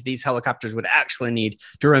things these helicopters would actually need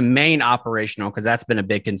to remain operational, because that's been a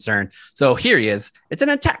big concern. So here he is. It's an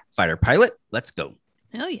attack fighter pilot. Let's go.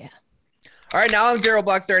 Hell yeah. All right, now I'm 0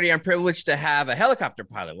 Block 30. I'm privileged to have a helicopter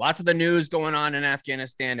pilot. Lots of the news going on in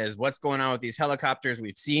Afghanistan is what's going on with these helicopters.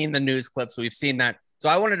 We've seen the news clips. We've seen that. So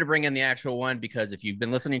I wanted to bring in the actual one, because if you've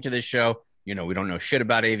been listening to this show, you know we don't know shit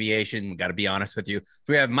about aviation. We got to be honest with you.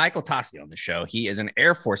 So we have Michael Tassi on the show. He is an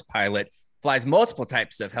Air Force pilot, flies multiple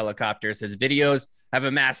types of helicopters. His videos have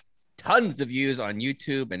amassed tons of views on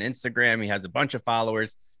YouTube and Instagram. He has a bunch of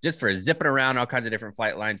followers just for zipping around all kinds of different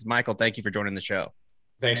flight lines. Michael, thank you for joining the show.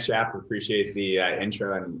 Thanks, Chap. Appreciate the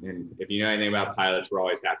intro. And if you know anything about pilots, we're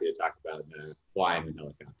always happy to talk about flying in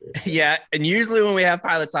helicopters. Yeah. And usually when we have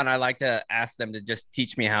pilots on, I like to ask them to just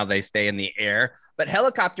teach me how they stay in the air. But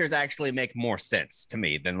helicopters actually make more sense to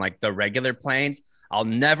me than like the regular planes. I'll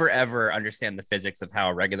never, ever understand the physics of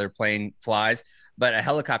how a regular plane flies, but a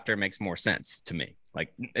helicopter makes more sense to me.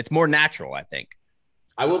 Like it's more natural, I think.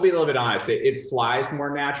 I will be a little bit honest. It flies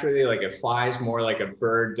more naturally. Like it flies more like a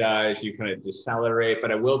bird does. You kind of decelerate,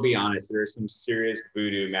 but I will be honest. There's some serious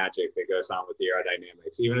voodoo magic that goes on with the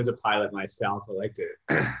aerodynamics. Even as a pilot myself, I like to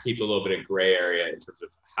keep a little bit of gray area in terms of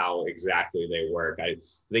how exactly they work. I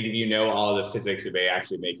think if you know all of the physics, it may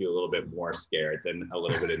actually make you a little bit more scared than a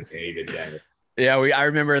little bit of day to day. Yeah, I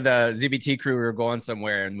remember the ZBT crew, we were going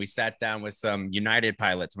somewhere and we sat down with some United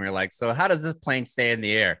pilots and we were like, so how does this plane stay in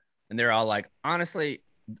the air? And they're all like, honestly,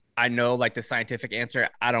 I know like the scientific answer.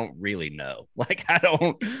 I don't really know. Like, I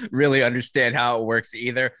don't really understand how it works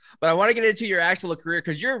either. But I want to get into your actual career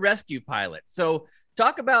because you're a rescue pilot. So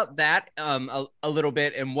talk about that a little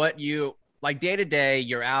bit and what you like day to day.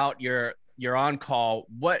 You're out. You're on call.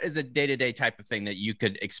 What is a day to day type of thing that you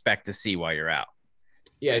could expect to see while you're out?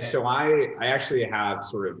 Yeah, so I actually have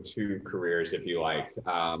sort of two careers, if you like.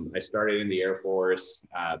 I started in the Air Force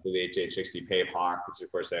through the HH-60 Pave Hawk, which is,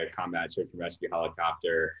 of course, a combat search and rescue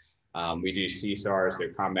helicopter. We do CSARs, so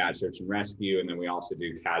combat search and rescue, and then we also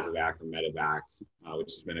do CASEVAC or medevac,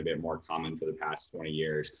 which has been a bit more common for the past 20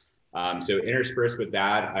 years. So interspersed with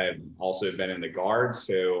that, I've also been in the Guard.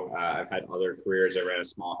 So I've had other careers. I ran a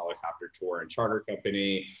small helicopter tour and charter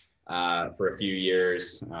company for a few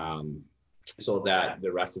years. Sold that,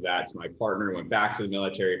 the rest of that to my partner, went back to the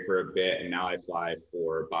military for a bit, and now I fly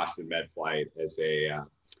for Boston Med Flight as a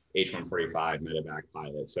H-145 medevac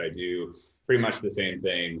pilot. So I do pretty much the same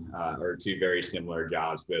thing, or two very similar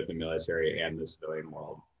jobs, both the military and the civilian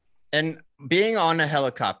world. And being on a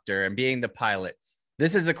helicopter and being the pilot,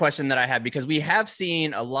 this is a question that I have because we have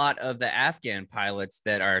seen a lot of the Afghan pilots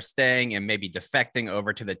that are staying and maybe defecting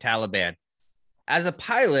over to the Taliban. As a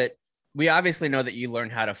pilot, we obviously know that you learn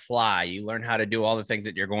how to fly. You learn how to do all the things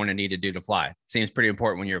that you're going to need to do to fly. Seems pretty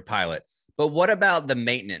important when you're a pilot. But what about the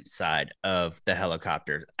maintenance side of the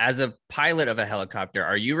helicopters? As a pilot of a helicopter,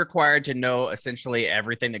 are you required to know essentially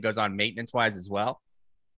everything that goes on maintenance-wise as well?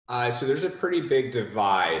 So there's a pretty big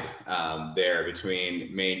divide there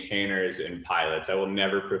between maintainers and pilots. I will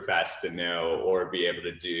never profess to know or be able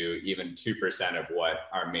to do even 2% of what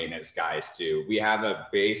our maintenance guys do. We have a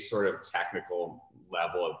base sort of technical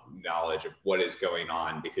level of knowledge of what is going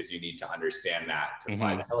on because you need to understand that to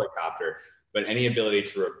fly the helicopter, but any ability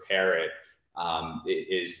to repair it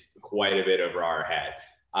is quite a bit over our head.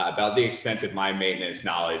 About the extent of my maintenance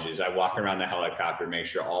knowledge is I walk around the helicopter, make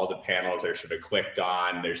sure all the panels are sort of clicked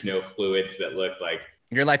on. There's no fluids that look like.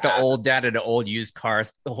 You're like the old dad at an old used car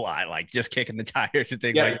lot, like just kicking the tires and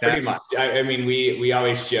things like that. Pretty much. I mean, we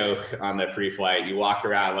always joke on the pre-flight. You walk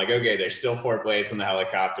around like, okay, there's still 4 blades on the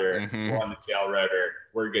helicopter. We're on the tail rotor.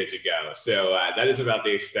 We're good to go. So that is about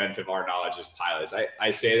the extent of our knowledge as pilots.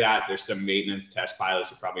 I say that there's some maintenance test pilots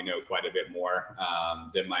who probably know quite a bit more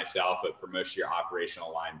than myself, but for most of your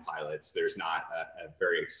operational line pilots, there's not a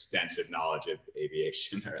very extensive knowledge of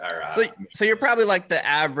aviation. So you're probably like the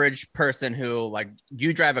average person who like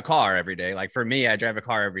you drive a car every day. Like for me, I drive a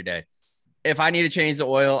car every day. If I need to change the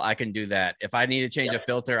oil, I can do that. If I need to change a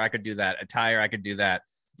filter, I could do that. A tire, I could do that.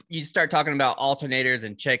 You start talking about alternators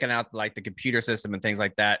and checking out like the computer system and things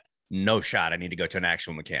like that. No shot. I need to go to an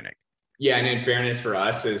actual mechanic. Yeah. And in fairness for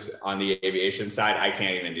us is on the aviation side, I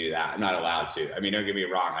can't even do that. I'm not allowed to. I mean, don't get me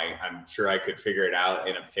wrong. I'm sure I could figure it out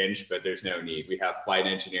in a pinch, but there's no need. We have flight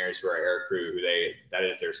engineers who are air crew that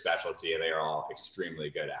is their specialty and they are all extremely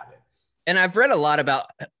good at it. And I've read a lot about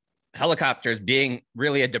helicopters being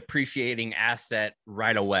really a depreciating asset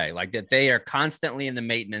right away, like that they are constantly in the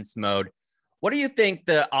maintenance mode. What do you think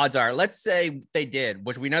the odds are? Let's say they did,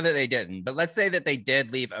 which we know that they didn't, but let's say that they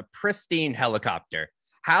did leave a pristine helicopter.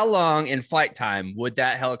 How long in flight time would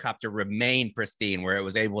that helicopter remain pristine where it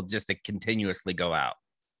was able just to continuously go out?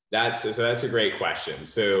 That's a great question.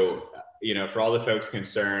 So, for all the folks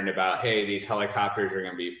concerned about, hey, these helicopters are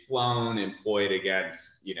going to be flown, employed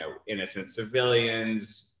against, innocent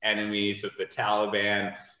civilians, enemies of the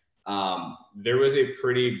Taliban. There was a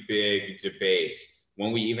pretty big debate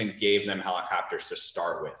when we even gave them helicopters to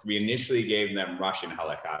start with. We initially gave them Russian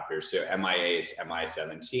helicopters, so Mi-8s,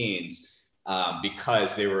 Mi-17s,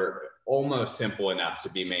 because they were almost simple enough to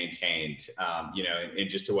be maintained, and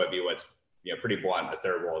just to be what's pretty blunt, a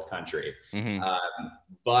third world country.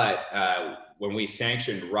 But when we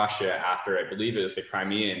sanctioned Russia after, I believe it was the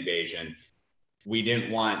Crimea invasion, we didn't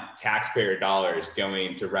want taxpayer dollars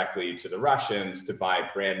going directly to the Russians to buy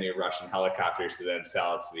brand new Russian helicopters to then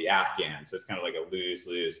sell to the Afghans. So it's kind of like a lose,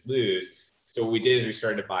 lose, lose. So what we did is we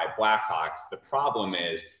started to buy Blackhawks. The problem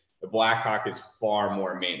is the Blackhawk is far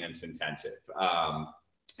more maintenance intensive.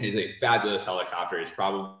 It is a fabulous helicopter. It's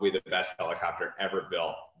probably the best helicopter ever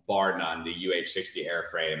built, bar none, the UH-60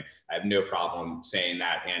 airframe. I have no problem saying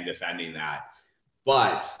that and defending that.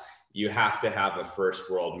 But you have to have a first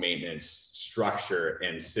world maintenance structure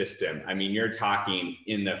and system. I mean, you're talking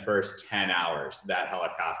in the first 10 hours, that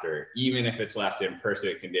helicopter, even if it's left in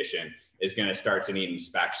perfect condition, is going to start to need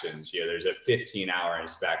inspections. There's a 15-hour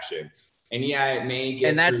inspection. And yeah, it may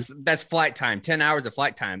get. And that's flight time, 10 hours of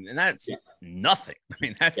flight time. And that's nothing. I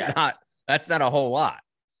mean, that's not a whole lot.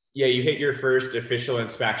 Yeah, you hit your first official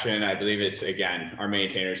inspection. I believe it's, again, our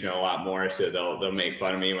maintainers know a lot more, so they'll make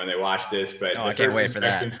fun of me when they watch this. But I can't wait for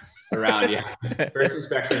that. First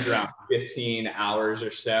inspection is around 15 hours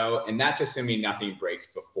or so, and that's assuming nothing breaks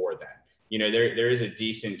before then. You know, there is a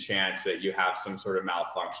decent chance that you have some sort of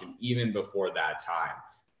malfunction even before that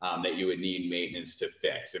time, that you would need maintenance to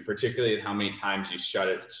fix, and particularly how many times you shut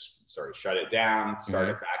it down, start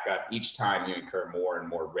it back up. Each time you incur more and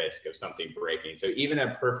more risk of something breaking. So even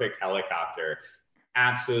a perfect helicopter,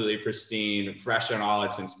 absolutely pristine, fresh on all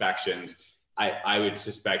its inspections, I would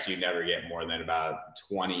suspect you never get more than about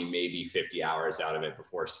 20, maybe 50 hours out of it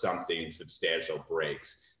before something substantial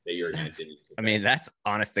breaks that you're going to do. I mean, that's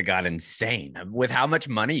honest to God insane with how much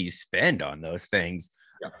money you spend on those things.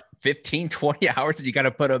 15, 20 hours that you got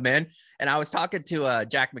to put them in. And I was talking to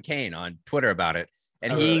Jack McCain on Twitter about it.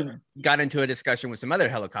 And he got into a discussion with some other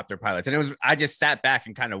helicopter pilots. And I just sat back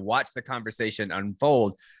and kind of watched the conversation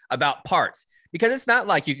unfold about parts, because it's not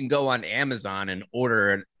like you can go on Amazon and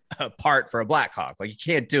order a part for a Black Hawk. Like, you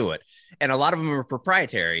can't do it. And a lot of them are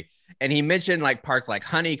proprietary. And he mentioned like parts like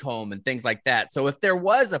honeycomb and things like that. So if there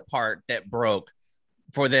was a part that broke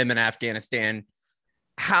for them in Afghanistan,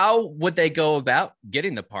 how would they go about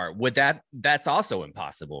getting the part? That's also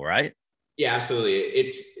impossible, right? Yeah, absolutely.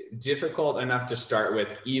 It's difficult enough to start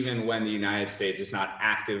with, even when the United States is not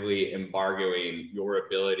actively embargoing your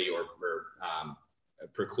ability or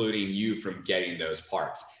precluding you from getting those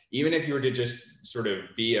parts. Even if you were to just sort of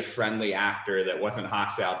be a friendly actor that wasn't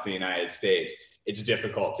hostile out to the United States, it's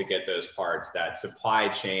difficult to get those parts. That supply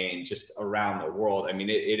chain just around the world, I mean,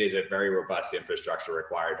 it is a very robust infrastructure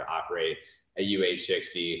required to operate a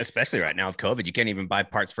UH-60. Especially right now with COVID, you can't even buy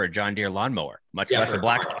parts for a John Deere lawnmower, much less a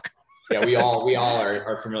Black Hawk. Yeah, we all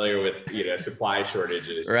are familiar with, supply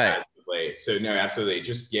shortages. Right. So no, absolutely.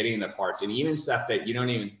 Just getting the parts, and even stuff that you don't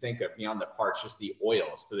even think of beyond the parts, just the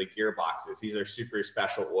oils for the gearboxes. These are super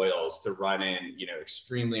special oils to run in,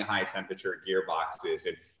 extremely high temperature gearboxes.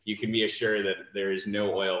 And you can be assured that there is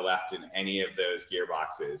no oil left in any of those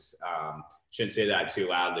gearboxes. Shouldn't say that too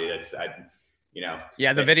loudly.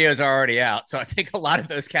 Yeah, the videos are already out. So I think a lot of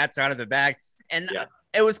those cats are out of the bag. And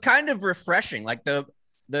it was kind of refreshing. Like the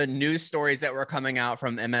news stories that were coming out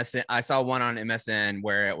from MSN. I saw one on MSN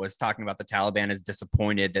where it was talking about the Taliban is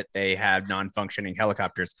disappointed that they have non-functioning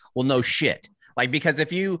helicopters. Well, no shit. Like, because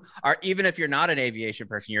even if you're not an aviation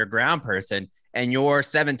person, you're a ground person, and your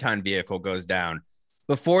 7-ton vehicle goes down,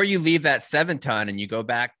 before you leave that 7-ton and you go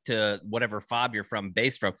back to whatever fob you're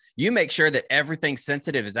based from, you make sure that everything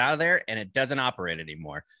sensitive is out of there and it doesn't operate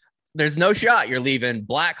anymore. There's no shot you're leaving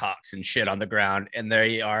Black Hawks and shit on the ground and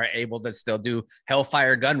they are able to still do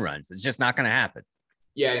Hellfire gun runs. It's just not going to happen.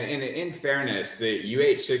 Yeah, and in fairness, the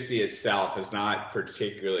UH-60 itself is not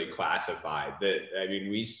particularly classified.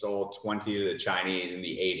 We sold 20 to the Chinese in the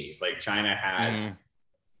 80s. Like, China has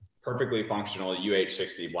perfectly functional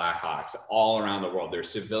UH-60 Black Hawks all around the world. There's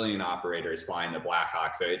civilian operators flying the Black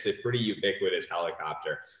Hawk, so it's a pretty ubiquitous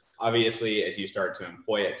helicopter. Obviously, as you start to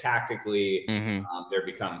employ it tactically, there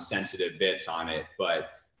become sensitive bits on it, but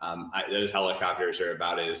those helicopters are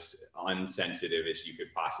about as unsensitive as you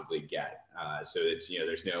could possibly get. So it's,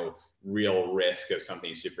 there's no real risk of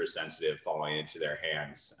something super sensitive falling into their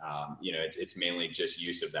hands. It's mainly just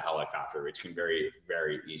use of the helicopter, which can very,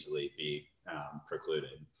 very easily be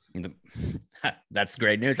precluded. That's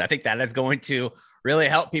great news. I think that is going to really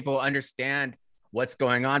help people understand what's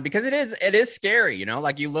going on, because it is scary.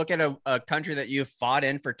 Like, you look at a country that you've fought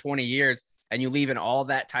in for 20 years and you leave in all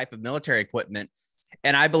that type of military equipment.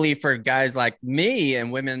 And I believe for guys like me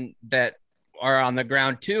and women that are on the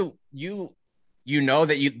ground too, you know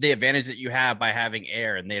that the advantage that you have by having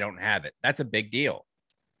air and they don't have it. That's a big deal.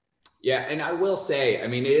 Yeah. And I will say,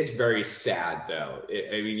 it is very sad though.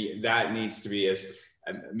 That needs to be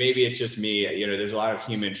maybe it's just me, there's a lot of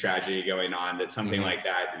human tragedy going on, that something like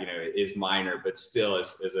that, is minor, but still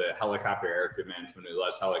as a helicopter aircrew someone who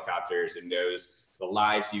loves helicopters and knows the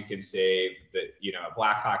lives you can save, that, a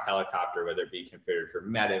Black Hawk helicopter, whether it be configured for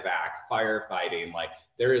medevac, firefighting, like,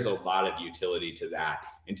 there is a lot of utility to that.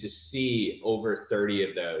 And to see over 30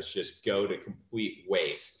 of those just go to complete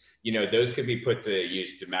waste, those could be put to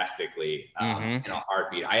use domestically in a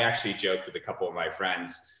heartbeat. I actually joked with a couple of my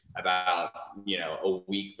friends about, a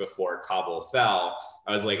week before Kabul fell.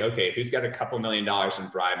 I was like, okay, who's got a couple $1 million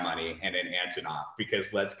in bribe money and an Antonov?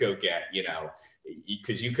 Because let's go get,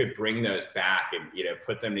 because you could bring those back and,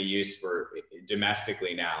 put them to use for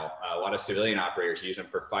domestically now. A lot of civilian operators use them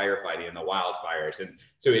for firefighting in the wildfires. And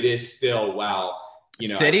so it is still,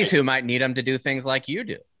 cities who might need them to do things like you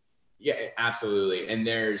do. Yeah, absolutely. And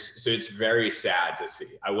so it's very sad to see.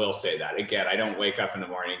 I will say that. Again, I don't wake up in the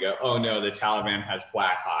morning and go, oh no, the Taliban has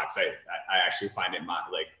Black Hawks. I actually find it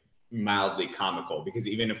mildly comical, because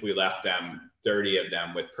even if we left them 30 of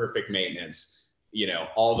them with perfect maintenance,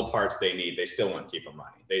 all the parts they need, they still won't keep them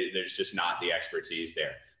running. There's just not the expertise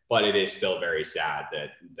there. But it is still very sad that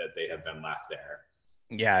they have been left there.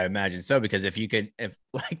 Yeah, I imagine so, because if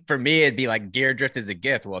like for me, it'd be like gear drift is a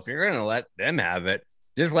gift. Well, if you're going to let them have it,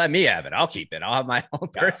 just let me have it. I'll keep it. I'll have my own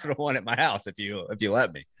personal one at my house if you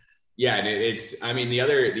let me. Yeah, and the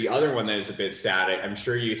other one that is a bit sad, I'm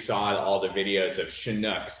sure you saw all the videos of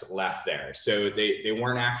Chinooks left there. So they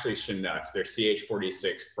weren't actually Chinooks. They're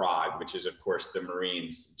CH-46 Frog, which is of course the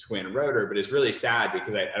Marines' twin rotor. But it's really sad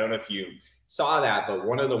because I don't know if you saw that, but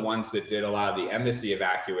one of the ones that did a lot of the embassy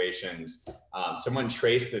evacuations, someone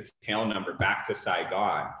traced the tail number back to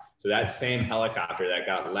Saigon. So that same helicopter that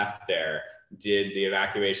got left there did the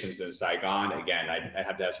evacuations in Saigon. Again, I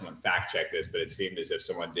have to have someone fact check this, but it seemed as if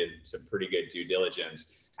someone did some pretty good due diligence,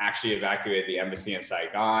 actually evacuated the embassy in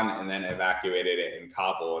Saigon and then evacuated it in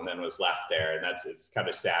Kabul and then was left there. And it's kind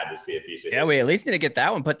of sad to see a piece of history. We at least need to get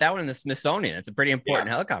that one, put that one in the Smithsonian. It's a pretty important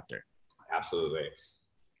helicopter. Absolutely.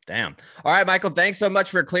 Damn. All right, Michael, thanks so much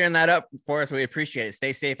for clearing that up for us. We appreciate it.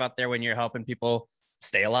 Stay safe out there when you're helping people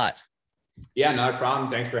stay alive. Yeah, not a problem.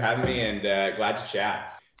 Thanks for having me, and glad to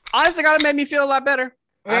chat. Honestly, God, it made me feel a lot better.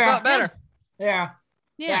 I felt better. Yeah.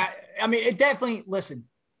 I mean, it definitely, listen,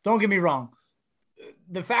 don't get me wrong.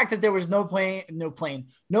 The fact that there was no plan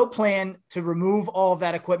to remove all of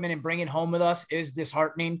that equipment and bring it home with us is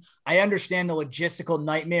disheartening. I understand the logistical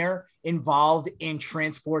nightmare involved in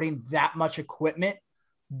transporting that much equipment,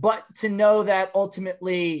 but to know that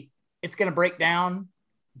ultimately it's going to break down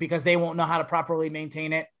because they won't know how to properly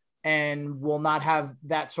maintain it and will not have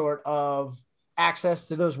that sort of access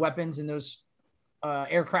to those weapons and those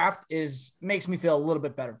aircraft makes me feel a little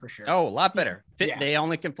bit better for sure. Oh, a lot better. They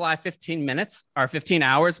only can fly 15 minutes or 15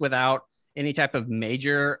 hours without any type of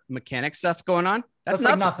major mechanic stuff going on. That's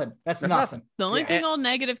nothing. That's nothing. The only thing old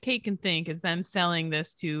negative Kate can think is them selling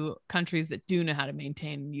this to countries that do know how to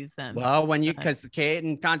maintain and use them. Well, because Kate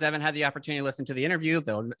and Cons haven't had the opportunity to listen to the interview,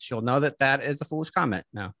 she'll know that is a foolish comment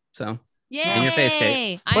now. So yay! In your face,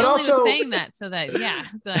 Kate. I was saying that so that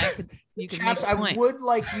you could Chaps, I would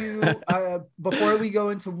like you before we go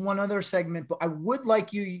into one other segment, but I would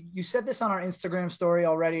like you said this on our Instagram story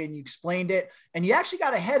already and you explained it, and you actually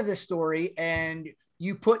got ahead of this story and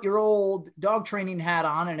you put your old dog training hat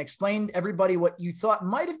on and explained everybody what you thought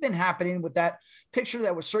might have been happening with that picture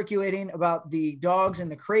that was circulating about the dogs in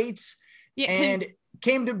the crates. Yeah, and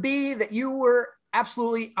came to be that you were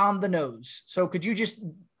absolutely on the nose. So could you just,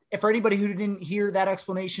 for anybody who didn't hear that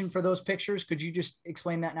explanation for those pictures, could you just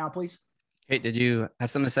explain that now, please? Kate, did you have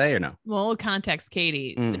something to say or no? Well, context,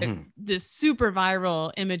 Katie. The super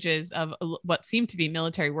viral images of what seemed to be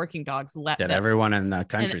military working dogs that everyone in the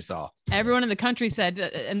country saw. Everyone in the country said,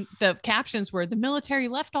 and the captions were, the military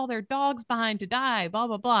left all their dogs behind to die, blah,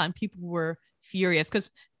 blah, blah. And people were furious because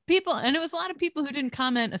and it was a lot of people who didn't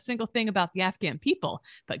comment a single thing about the Afghan people,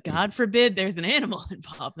 but God forbid there's an animal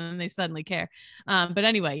involved and then they suddenly care. But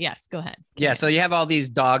anyway, yes, go ahead. Yeah. So you have all these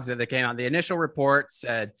dogs that came out. The initial report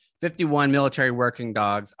said 51 military working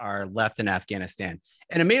dogs are left in Afghanistan.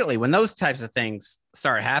 And immediately when those types of things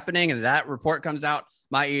start happening and that report comes out,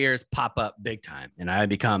 my ears pop up big time. And I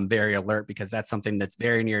become very alert because that's something that's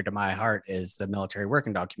very near to my heart is the military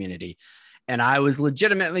working dog community. And I was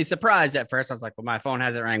legitimately surprised at first. I was like, well, my phone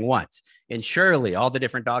hasn't rang once. And surely all the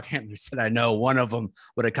different dog handlers that I know, one of them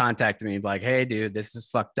would have contacted me like, hey, dude, this is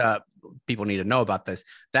fucked up. People need to know about this.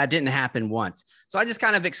 That didn't happen once. So I just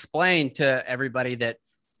kind of explained to everybody that,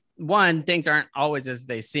 one, things aren't always as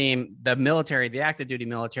they seem. The military, the active duty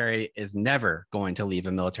military is never going to leave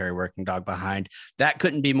a military working dog behind. That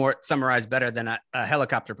couldn't be more summarized better than a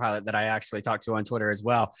helicopter pilot that I actually talked to on Twitter as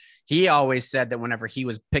well. He always said that whenever he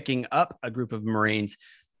was picking up a group of Marines,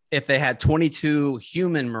 if they had 22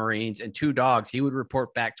 human Marines and 2 dogs, he would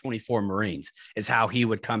report back 24 Marines is how he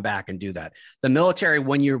would come back and do that. The military,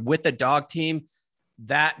 when you're with the dog team,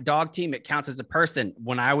 that dog team, it counts as a person.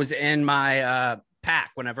 When I was in my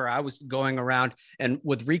pack, whenever I was going around and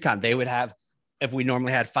with recon, they would have, if we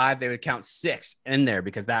normally had 5, they would count 6 in there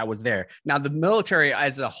because that was there. Now the military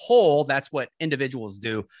as a whole, that's what individuals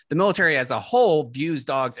do. The military as a whole views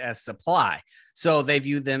dogs as supply. So they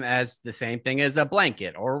view them as the same thing as a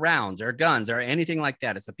blanket or rounds or guns or anything like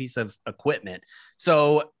that. It's a piece of equipment.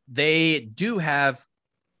 So they do have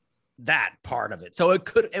that part of it. So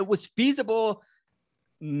it was feasible,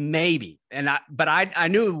 maybe. But I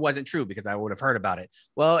knew it wasn't true because I would have heard about it.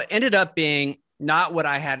 Well, it ended up being not what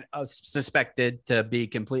I had suspected, to be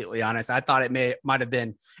completely honest. I thought it might have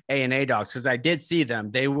been A&A dogs, because I did see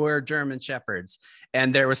them. They were German Shepherds,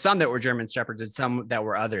 and there were some that were German Shepherds and some that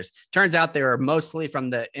were others. Turns out they were mostly from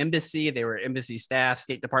the embassy. They were embassy staff,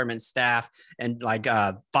 State Department staff, and like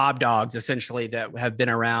fob dogs, essentially, that have been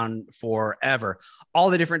around forever. All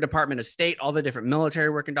the different Department of State, all the different military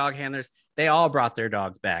working dog handlers, they all brought their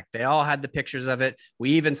dogs back. They all had the pictures of it.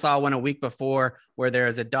 We even saw one a week before where there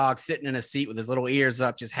was a dog sitting in a seat with his little ears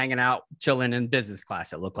up, just hanging out, chilling in business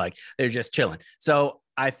class. It looked like they're just chilling. So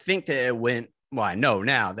I think that it went, well, I know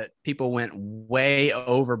now that people went way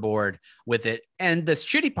overboard with it. And the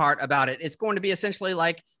shitty part about it, it's going to be essentially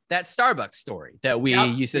like that Starbucks story that we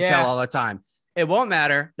used to tell all the time. It won't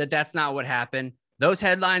matter that that's not what happened. Those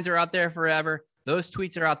headlines are out there forever. Those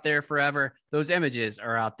tweets are out there forever. Those images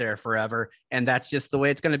are out there forever. And that's just the way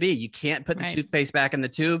it's going to be. You can't put the toothpaste back in the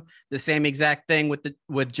tube. The same exact thing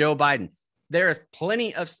with Joe Biden. There is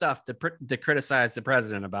plenty of stuff to criticize the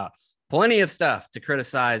president about, plenty of stuff to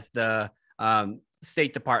criticize the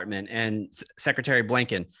State Department and Secretary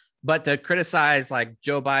Blinken, but to criticize like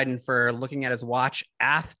Joe Biden for looking at his watch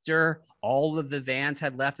after all of the vans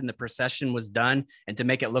had left and the procession was done, and to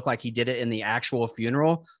make it look like he did it in the actual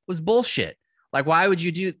funeral, was bullshit. Like, why would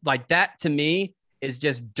you do like that? To me, is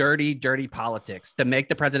just dirty politics to make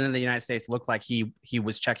the president of the United States look like he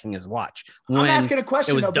was checking his watch. I'm asking a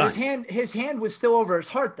question though, but his hand was still over his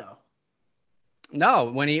heart though.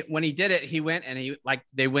 No, when he did it, he went and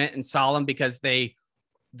they went and saw him because the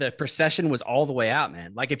procession was all the way out,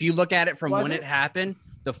 man. Like if you look at it from when it happened,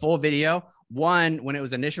 the full video, when it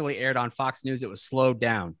was initially aired on Fox News, it was slowed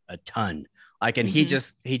down a ton. Like, and he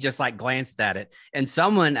just like glanced at it, and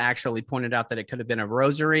someone actually pointed out that it could have been a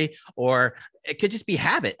rosary, or it could just be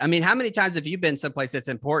habit. I mean, how many times have you been someplace that's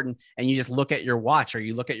important and you just look at your watch or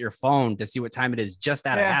you look at your phone to see what time it is just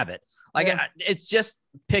out of habit? Like it's just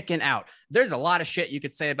picking out. There's a lot of shit you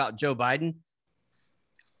could say about Joe Biden.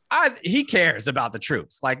 He cares about the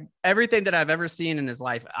troops. Like everything that I've ever seen in his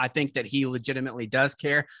life, I think that he legitimately does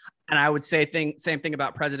care. And I would say same thing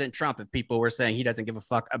about President Trump. If people were saying he doesn't give a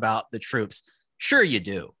fuck about the troops, sure you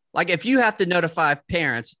do. Like if you have to notify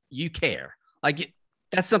parents, you care. Like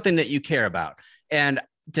that's something that you care about. And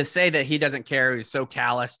to say that he doesn't care, he's so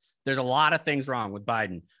callous. There's a lot of things wrong with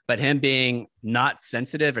Biden, but him being not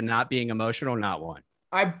sensitive and not being emotional, not one.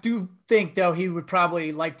 I do think, though, he would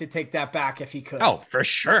probably like to take that back if he could. Oh, for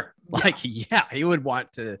sure. Like, he would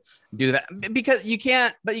want to do that because you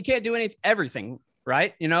can't do everything,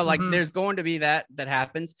 right? You know, like there's going to be that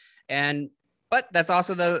happens. But that's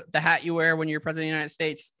also the hat you wear when you're president of the United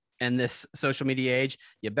States in this social media age.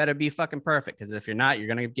 You better be fucking perfect, because if you're not, you're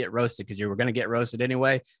going to get roasted, because you were going to get roasted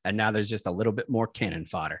anyway. And now there's just a little bit more cannon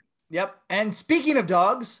fodder. Yep. And speaking of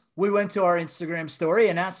dogs, we went to our Instagram story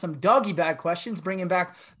and asked some doggy bag questions, bringing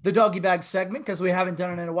back the doggy bag segment because we haven't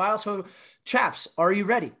done it in a while. So, chaps, are you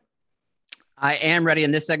ready? I am ready.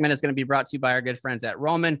 And this segment is going to be brought to you by our good friends at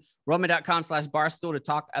Roman, roman.com/barstool, to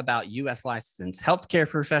talk about U.S. licensed healthcare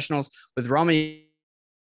professionals. With Roman,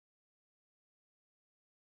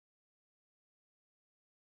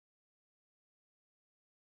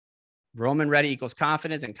 Roman ready equals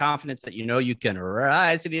confidence, and confidence that you know you can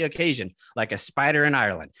rise to the occasion like a spider in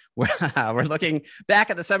Ireland. We're looking back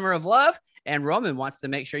at the summer of love, and Roman wants to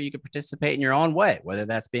make sure you can participate in your own way, whether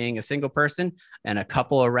that's being a single person and a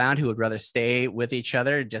couple around who would rather stay with each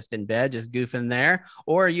other just in bed, just goofing there,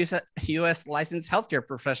 or a U.S. licensed healthcare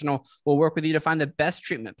professional will work with you to find the best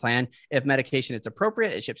treatment plan. If medication is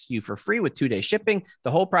appropriate, it ships to you for free with 2-day shipping.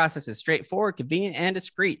 The whole process is straightforward, convenient, and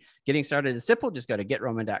discreet. Getting started is simple. Just go to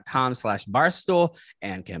getroman.com/barstool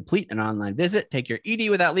and complete an online visit. Take your ED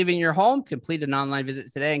without leaving your home. Complete an online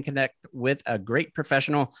visit today and connect with a great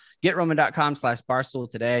professional. GetRoman.com/barstool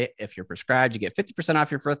today. If you're prescribed, you get 50% off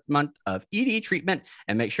your first month of ED treatment,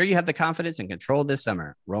 and make sure you have the confidence and control this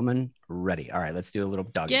summer. Roman ready. All right, let's do a little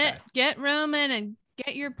doggy bag. Get Roman and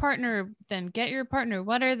get your partner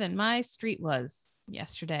wetter than my street was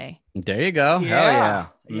yesterday. There you go. Hell yeah.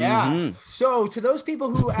 Yeah. Mm-hmm. So to those people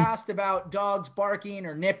who asked about dogs barking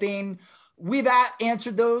or nipping, we've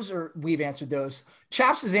answered those.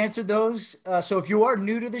 Chaps has answered those. So if you are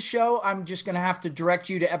new to the show, I'm just going to have to direct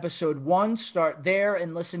you to episode 1. Start there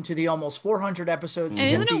and listen to the almost 400 episodes. And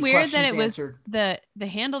isn't it weird that it was the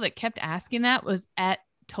handle that kept asking that was at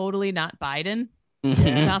totally not Biden?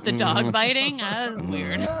 Not the dog biting. That was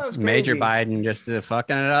weird. That was Major Biden just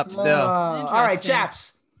fucking it up still. All right,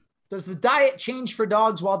 chaps. Does the diet change for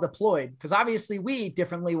dogs while deployed? Because obviously we eat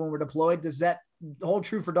differently when we're deployed. Does that hold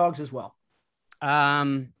true for dogs as well?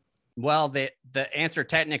 Well, the answer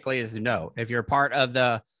technically is no. If you're part of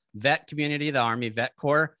the vet community, the Army Vet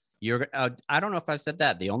Corps, I don't know if I've said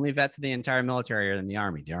that. The only vets in the entire military are in the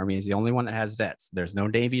Army. The Army is the only one that has vets. There's no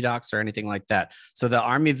Navy docs or anything like that. So the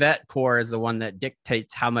Army Vet Corps is the one that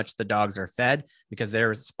dictates how much the dogs are fed, because they're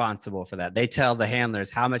responsible for that. They tell the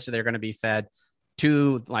handlers how much they're going to be fed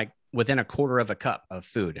to, like, within a quarter of a cup of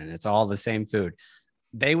food, and it's all the same food.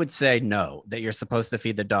 They would say no, that you're supposed to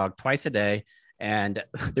feed the dog twice a day. And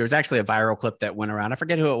there was actually a viral clip that went around. I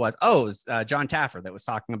forget who it was. Oh, it was John Taffer that was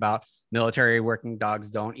talking about military working dogs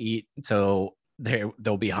don't eat, so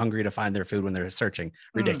they'll be hungry to find their food when they're searching.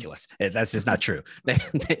 Ridiculous. That's just not true.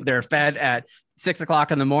 They're fed at 6 o'clock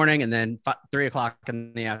in the morning and then 3 o'clock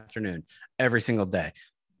in the afternoon every single day.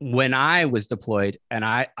 When I was deployed, and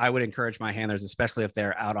I would encourage my handlers, especially if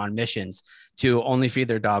they're out on missions, to only feed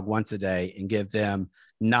their dog once a day and give them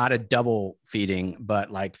not a double feeding, but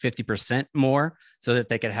like 50% more, so that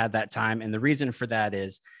they could have that time. And the reason for that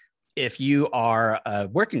is, if you are a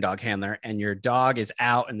working dog handler and your dog is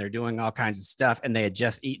out and they're doing all kinds of stuff and they had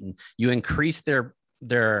just eaten, you increase their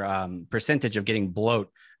percentage of getting bloat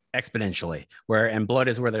exponentially, and bloat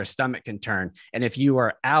is where their stomach can turn. And if you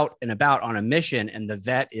are out and about on a mission and the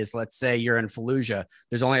vet is, let's say you're in Fallujah,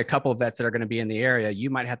 there's only a couple of vets that are going to be in the area. You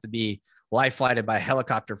might have to be life flighted by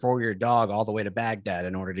helicopter for your dog all the way to Baghdad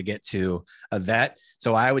in order to get to a vet.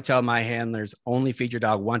 So I would tell my handlers, only feed your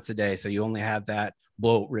dog once a day, so you only have that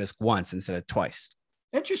bloat risk once instead of twice.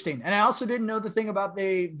 Interesting. And I also didn't know the thing about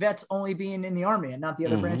the vets only being in the Army and not the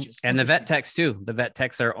other branches. And the vet techs too. The vet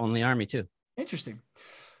techs are only Army too. Interesting.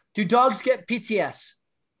 Do dogs get PTS?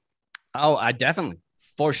 Oh, I definitely,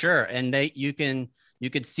 for sure. And you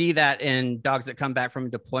could see that in dogs that come back from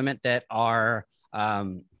deployment that are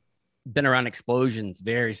been around explosions,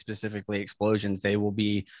 very specifically explosions. They will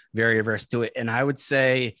be very averse to it. And I would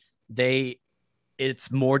say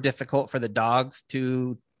it's more difficult for the dogs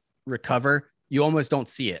to recover. You almost don't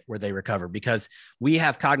see it where they recover, because we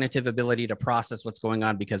have cognitive ability to process what's going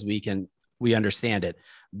on, because we understand it.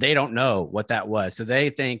 They don't know what that was. So they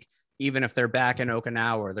think, even if they're back in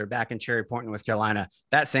Okinawa or they're back in Cherry Point, North Carolina,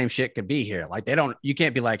 that same shit could be here. Like, you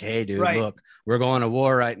can't be like, hey dude, look, we're going to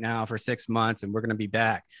war right now for 6 months and we're going to be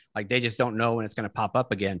back. Like, they just don't know when it's going to pop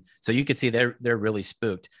up again. So you could see they're really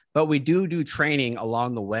spooked, but we do training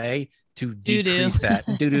along the way to decrease that,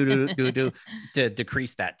 to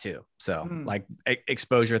decrease that too. So like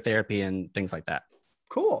exposure therapy and things like that.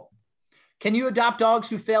 Cool. Can you adopt dogs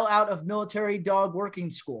who fail out of military dog working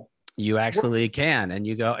school? You actually can. And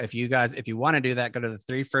you go, if you want to do that, go to the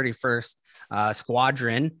 331st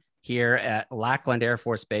Squadron here at Lackland Air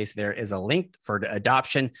Force Base. There is a link for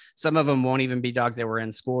adoption. Some of them won't even be dogs that were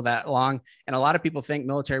in school that long. And a lot of people think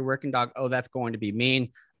military working dog, oh, that's going to be mean.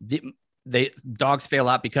 Dogs fail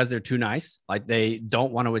out because they're too nice. Like, they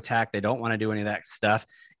don't want to attack. They don't want to do any of that stuff.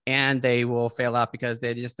 And they will fail out because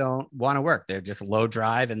they just don't want to work. They're just low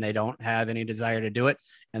drive and they don't have any desire to do it.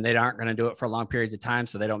 And they aren't going to do it for long periods of time.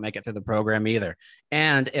 So they don't make it through the program either.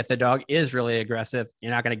 And if the dog is really aggressive,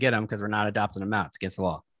 you're not going to get them, because we're not adopting them out. It's against the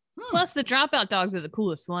law. Plus, the dropout dogs are the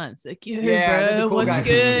coolest ones. Like, bro, cool, what's guys.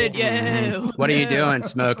 good? Yo. What are you doing?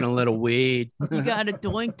 Smoking a little weed. You got a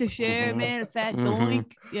doink to share, man. A fat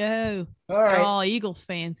doink. Yo. All right. They're all Eagles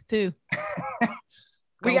fans too.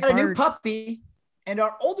 We got a new puppy, and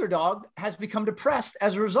our older dog has become depressed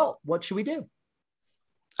as a result. What should we do?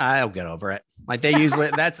 I'll get over it. Like, they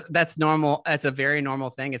usually, that's normal. That's a very normal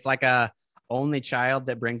thing. It's like a only child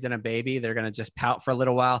that brings in a baby. They're going to just pout for a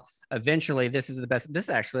little while. Eventually, this is the best. This is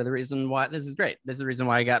actually the reason why this is great. This is the reason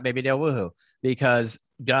why I got Baby Dale Woohoo, because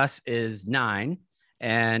Gus is 9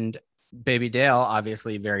 and Baby Dale,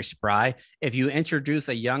 obviously very spry. If you introduce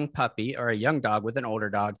a young puppy or a young dog with an older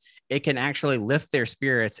dog, it can actually lift their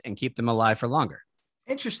spirits and keep them alive for longer.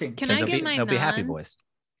 Interesting. Can I get they'll be happy boys.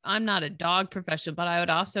 I'm not a dog professional, but I would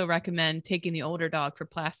also recommend taking the older dog for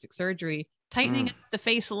plastic surgery, tightening up the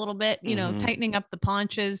face a little bit, tightening up the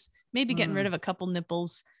paunches, maybe getting rid of a couple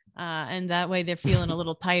nipples. And that way they're feeling a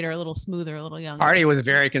little tighter, a little smoother, a little younger. Hardy was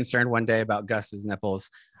very concerned one day about Gus's nipples.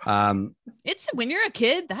 It's when you're a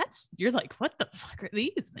kid, you're like, what the fuck are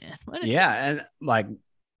these, man? And like,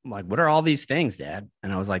 what are all these things, Dad?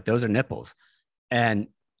 And I was like, those are nipples. And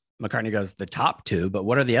McCartney goes, the top 2, but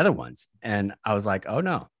what are the other ones? And I was like, oh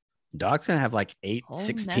no, dog's gonna have like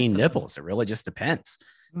 16 nipples. It really just depends.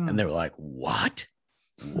 And they were like, what?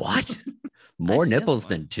 More nipples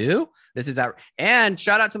than 2? This is out. And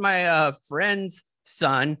shout out to my friend's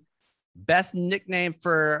son. Best nickname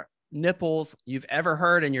for nipples you've ever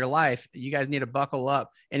heard in your life. You guys need to buckle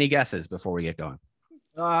up. Any guesses before we get going?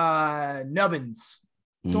 Nubbins.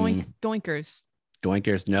 Doinkers.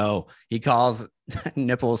 Doinkers. No, he calls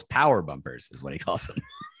nipples power bumpers is what he calls them.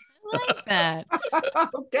 like that.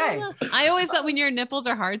 Okay. I always thought when your nipples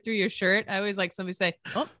are hard through your shirt, I always like somebody say,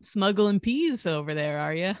 "Oh, smuggling peas over there,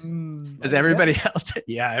 are you?" Because everybody else,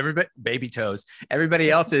 everybody baby toes. Everybody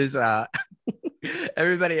else is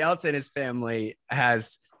everybody else in his family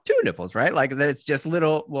has two nipples, right? Like it's just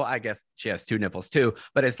little. Well, I guess she has two nipples too,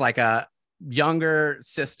 but it's like a younger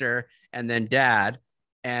sister and then dad.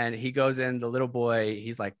 And he goes in, the little boy,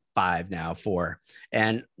 he's like 5 now, 4.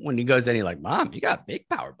 And when he goes in, he's like, Mom, you got big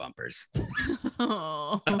power bumpers.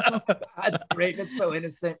 Oh. That's great. That's so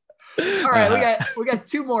innocent. All right, we got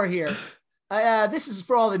 2 more here. This is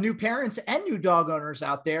for all the new parents and new dog owners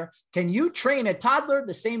out there. Can you train a toddler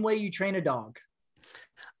the same way you train a dog?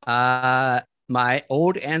 My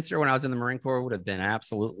old answer when I was in the Marine Corps would have been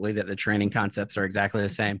absolutely that the training concepts are exactly the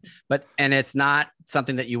same. And it's not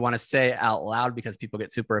something that you want to say out loud because people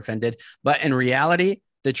get super offended. But in reality,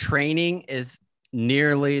 the training is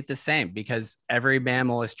nearly the same because every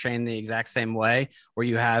mammal is trained the exact same way, where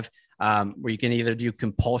you have where you can either do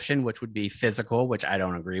compulsion, which would be physical, which I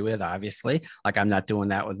don't agree with, obviously. Like I'm not doing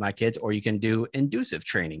that with my kids, or you can do inducive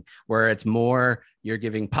training, where it's more you're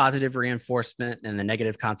giving positive reinforcement and the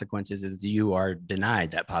negative consequences is you are denied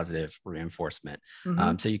that positive reinforcement.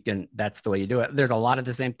 So you can, that's the way you do it. There's a lot of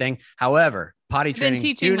the same thing. However, potty training. I've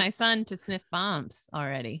been teaching my son to sniff bombs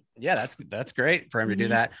already. Yeah, that's great for him to do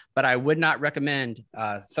that. But I would not recommend,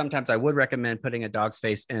 sometimes I would recommend putting a dog's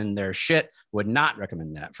face in their shit, would not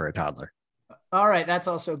recommend that for a toddler. All right, that's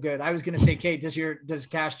also good. I was going to say, Kate, does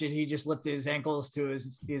Cash, did he just lift his ankles to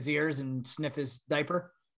his ears and sniff his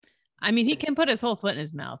diaper? I mean, he can put his whole foot in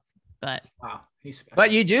his mouth, but. Wow. He's special.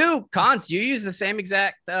 But you do, Cons, you use the same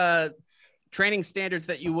exact training standards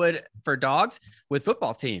that you would for dogs with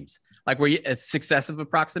football teams, like where it's successive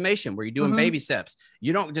approximation, where you're doing baby steps.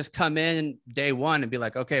 You don't just come in day 1 and be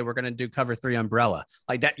like, okay, we're going to do cover 3 umbrella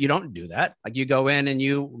like that. You don't do that. Like you go in and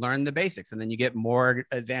you learn the basics and then you get more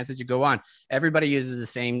advanced as you go on. Everybody uses the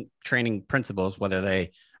same training principles, whether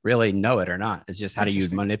they really know it or not. It's just how do you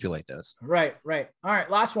manipulate those? Right. All right.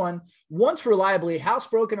 Last one. Once reliably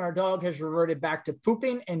housebroken, our dog has reverted back to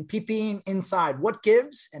pooping and pee-peeing inside. What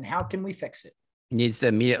gives and how can we fix it? Needs to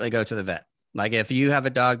immediately go to the vet. Like if you have a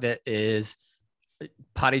dog that is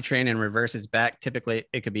potty trained and reverses back, typically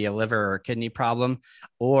it could be a liver or a kidney problem,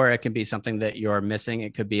 or it can be something that you're missing.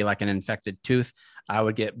 It could be like an infected tooth. I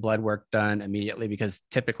would get blood work done immediately because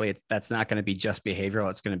typically that's not going to be just behavioral.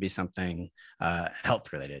 It's going to be something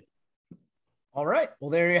health related. All right.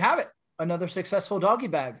 Well, there you have it. Another successful doggy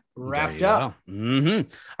bag wrapped up. All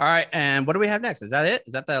right. And what do we have next? Is that it?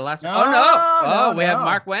 Is that the last one? We have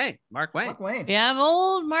Markwayne. We have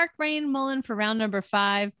old Markwayne Mullin for round number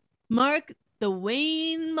 5. Mark the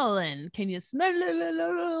Wayne Mullin. Can you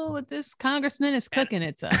smell what this congressman is cooking?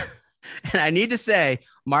 It's a. And I need to say,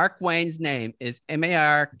 Markwayne's name is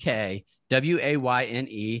Markwayne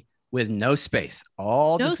with no space.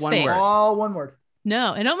 One word. All one word.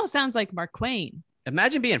 No, it almost sounds like Markwayne.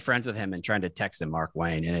 Imagine being friends with him and trying to text him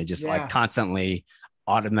Markwayne, and it just like constantly,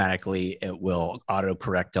 automatically, it will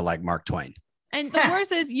autocorrect to like Mark Twain. And the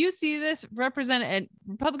worst is you see this represented,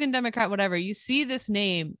 Republican, Democrat, whatever. You see this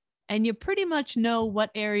name and you pretty much know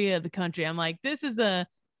what area of the country. I'm like, this is a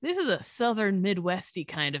Southern Midwesty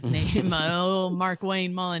kind of name.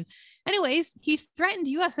 Markwayne Mullin. Anyways, he threatened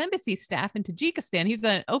U.S. Embassy staff in Tajikistan. He's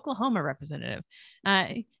an Oklahoma representative.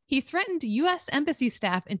 He threatened U.S. Embassy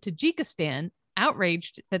staff in Tajikistan,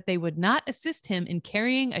 outraged that they would not assist him in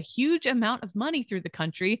carrying a huge amount of money through the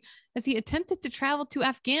country as he attempted to travel to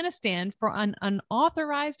Afghanistan for an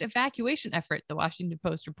unauthorized evacuation effort, the Washington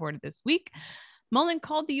Post reported this week. Mullin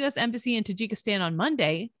called the U.S. Embassy in Tajikistan on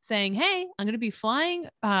Monday, saying, hey, I'm going to be flying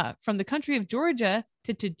from the country of Georgia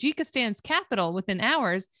to Tajikistan's capital within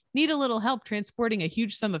hours, need a little help transporting a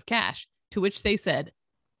huge sum of cash, to which they said,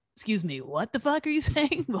 excuse me, what the fuck are you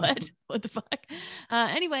saying? What the fuck?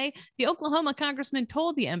 Anyway, the Oklahoma congressman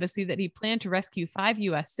told the embassy that he planned to rescue 5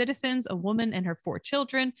 U.S. citizens, a woman and her 4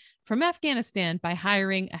 children, from Afghanistan by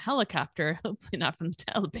hiring a helicopter, hopefully not from the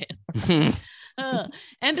Taliban.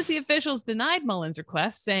 Embassy officials denied Mullin's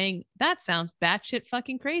request, saying, that sounds batshit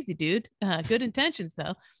fucking crazy, dude. Good intentions,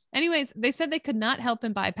 though. Anyways, they said they could not help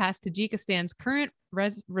him bypass Tajikistan's current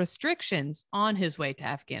restrictions on his way to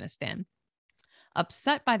Afghanistan.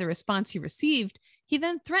 Upset by the response he received, he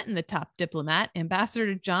then threatened the top diplomat,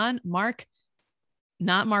 Ambassador John Mark,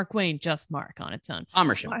 not Markwayne, just Mark on its own.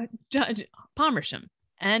 Pomersham,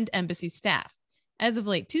 and embassy staff. As of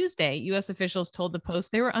late Tuesday, U.S. officials told the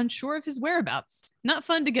Post they were unsure of his whereabouts. Not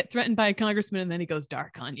fun to get threatened by a congressman and then he goes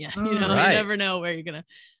dark on you. You know, Right. You never know where you're going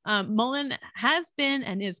to. Mullin has been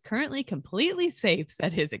and is currently completely safe,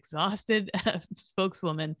 said his exhausted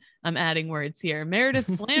spokeswoman. I'm adding words here. Meredith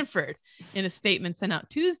Blanford in a statement sent out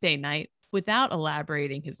Tuesday night without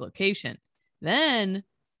elaborating his location. Then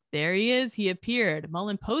there he is. He appeared.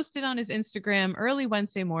 Mullin posted on his Instagram early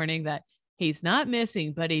Wednesday morning that he's not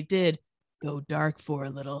missing, but he did go dark for a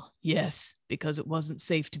little. Yes, because it wasn't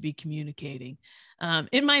safe to be communicating.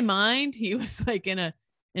 In my mind, he was like in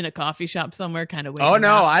a coffee shop somewhere, kind of. Oh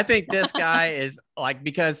no, I think this guy is like,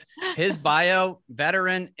 because his bio,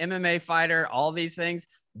 veteran, MMA fighter, all these things.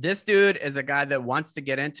 This dude is a guy that wants to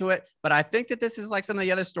get into it, but I think that this is like some of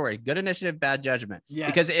the other story. Good initiative, bad judgment. Yes.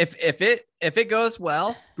 Because if it goes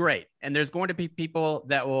well, great. And there's going to be people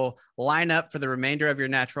that will line up for the remainder of your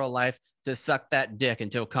natural life to suck that dick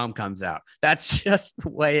until cum comes out. That's just the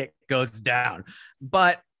way it goes down.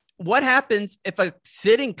 But what happens if a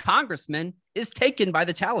sitting congressman is taken by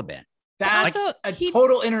the Taliban? That's Also, a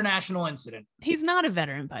total international incident. He's not a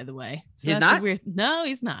veteran, by the way. So He's that's not? No,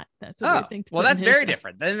 he's not. That's a weird thing to well, put in that's his very bio.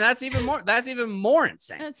 different. Then that's even more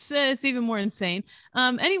insane. That's it's even more insane.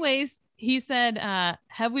 Anyways, he said,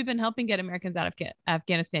 have we been helping get Americans out of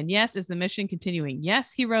Afghanistan? Yes. Is the mission continuing?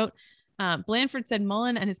 Yes, he wrote. Blanford said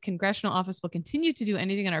Mullin and his congressional office will continue to do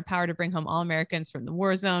anything in our power to bring home all Americans from the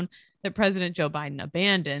war zone that President Joe Biden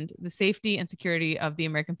abandoned. The safety and security of the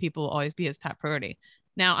American people will always be his top priority.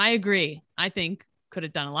 Now, I agree. I think could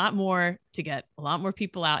have done a lot more to get a lot more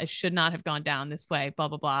people out. It should not have gone down this way, blah,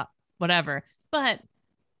 blah, blah, whatever. But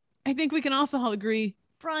I think we can also all agree,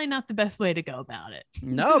 probably not the best way to go about it.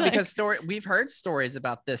 No, because we've heard stories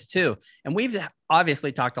about this too. And we've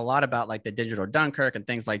obviously talked a lot about like the digital Dunkirk and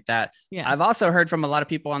things like that. Yeah. I've also heard from a lot of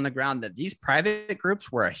people on the ground that these private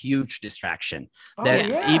groups were a huge distraction.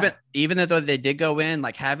 Even though they did go in,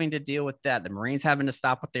 like having to deal with that, the Marines having to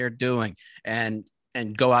stop what they're doing and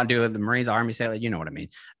go out and do it. The Marines, Army, say, like, you know what I mean?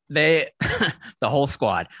 They, the whole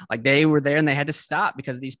squad, like they were there and they had to stop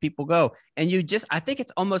because these people go. And I think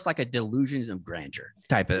it's almost like a delusions of grandeur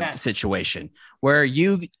type of situation where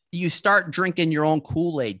you start drinking your own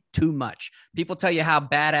Kool-Aid too much. People tell you how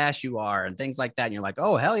badass you are and things like that. And you're like,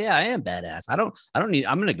 oh, hell yeah, I am badass. I'm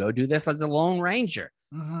going to go do this as a Lone Ranger.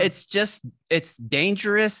 Mm-hmm. It's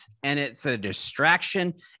dangerous and it's a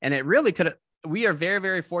distraction. And it really we are very,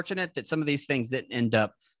 very fortunate that some of these things didn't end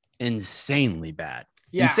up insanely bad.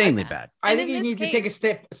 Yeah, insanely bad. I think you need to take a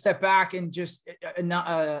step back and just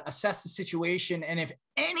assess the situation. And if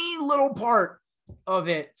any little part of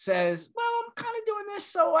it says, well, I'm kind of doing this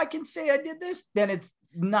so I can say I did this, then it's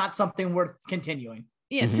not something worth continuing.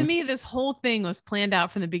 Yeah, to me, this whole thing was planned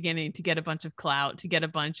out from the beginning to get a bunch of clout, to get a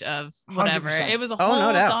bunch of whatever. 100%. It was a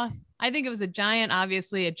whole I think it was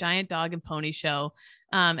obviously a giant dog and pony show.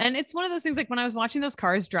 And it's one of those things, like when I was watching those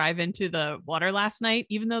cars drive into the water last night,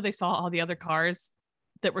 even though they saw all the other cars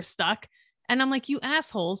that were stuck. And I'm like, you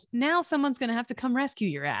assholes, now someone's going to have to come rescue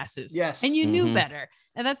your asses. Yes. And you knew better.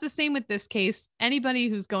 And that's the same with this case. Anybody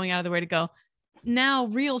who's going out of the way to go, now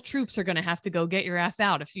real troops are going to have to go get your ass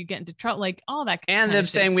out if you get into trouble, like all that. And them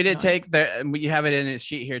saying we did take you have it in a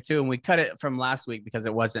sheet here too. And we cut it from last week because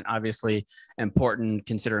it wasn't obviously important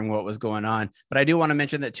considering what was going on. But I do want to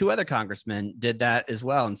mention that two other congressmen did that as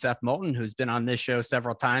well. And Seth Moulton, who's been on this show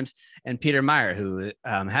several times, and Peter Meyer, who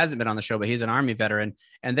hasn't been on the show, but he's an Army veteran.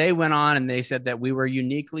 And they went on and they said that we were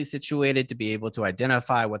uniquely situated to be able to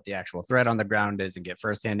identify what the actual threat on the ground is and get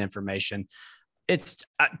firsthand information. It's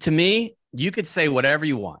to me, you could say whatever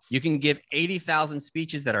you want. You can give 80,000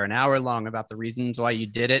 speeches that are an hour long about the reasons why you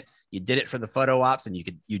did it. You did it for the photo ops and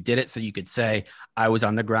you did it so you could say, I was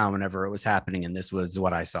on the ground whenever it was happening and this was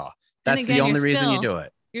what I saw. That's the only reason you do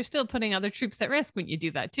it. You're still putting other troops at risk when you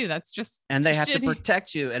do that too. That's just and they have to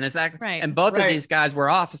protect you. And it's right. And both of these guys were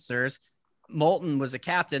officers. Moulton was a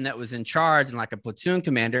captain that was in charge and like a platoon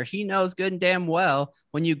commander. He knows good and damn well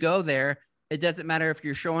when you go there, it doesn't matter if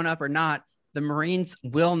you're showing up or not. The Marines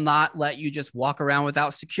will not let you just walk around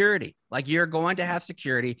without security. Like you're going to have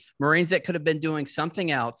security. Marines that could have been doing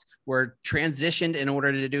something else were transitioned in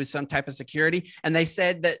order to do some type of security. And they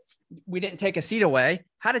said that we didn't take a seat away.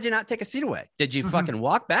 How did you not take a seat away? Did you fucking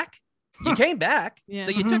walk back? You came back. Yeah.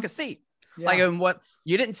 So you took a seat. Yeah. Like what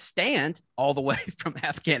you didn't stand all the way from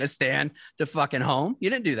Afghanistan to fucking home. You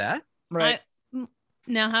didn't do that. Right.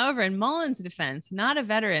 Now, however, in Mullin's defense, not a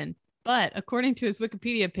veteran, but according to his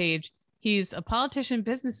Wikipedia page, he's a politician,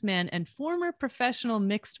 businessman, and former professional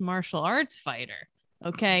mixed martial arts fighter.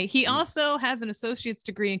 Okay. He also has an associate's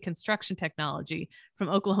degree in construction technology from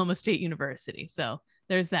Oklahoma State University. So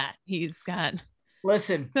there's that. He's got,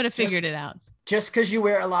 could have figured it out. just because you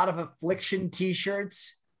wear a lot of affliction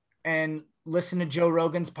t-shirts and listen to Joe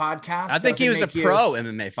Rogan's podcast. I think he was a pro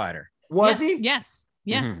MMA fighter. Was he? Yes.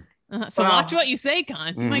 Mm-hmm. So watch what you say,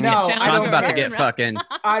 Cons. You might get No, challenged. Con's about to around. get fucking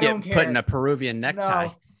I don't care. put in a Peruvian necktie.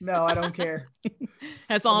 No, I don't care.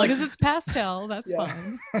 As long as it's pastel, that's Yeah.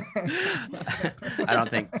 fine. I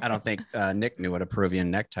don't think Nick knew what a Peruvian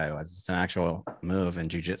necktie was. It's an actual move in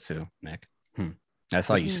jiu-jitsu, Nick. I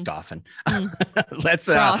saw you scoffing. Let's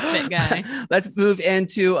CrossFit guy. Let's move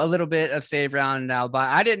into a little bit of save round and alibi.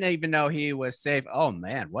 I didn't even know he was safe. Oh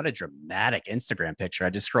man, what a dramatic Instagram picture. I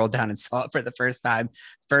just scrolled down and saw it for the first time.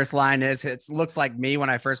 First line is, it looks like me when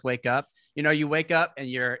I first wake up. You know, you wake up and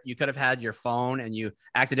you could have had your phone and you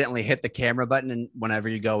accidentally hit the camera button, and whenever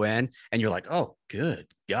you go in and you're like, oh, good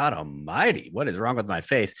God almighty, what is wrong with my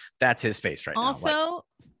face? That's his face right now. Also,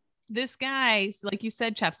 this guy, like you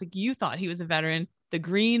said, Chaps, like you thought he was a veteran. The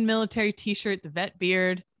green military t-shirt, the vet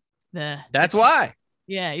beard, that's why.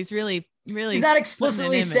 Yeah, he's really. He's not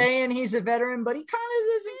explicitly saying he's a veteran, but he kind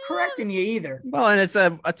of isn't correcting you either. Well, and it's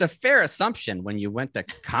a fair assumption when you went to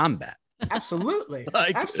combat. Absolutely.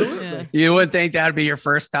 Absolutely. Yeah. You would think that would be your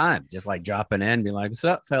first time, just like dropping in, be like, "What's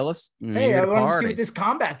up, fellas? Hey, I want to see what this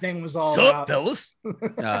combat thing was all about." What's up,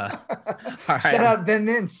 fellas? All right. Shout out Ben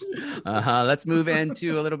Mintz. Let's move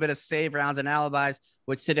into a little bit of save rounds and alibis,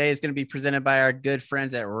 which today is going to be presented by our good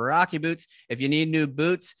friends at Rocky Boots. If you need new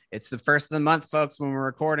boots, it's the first of the month, folks, when we're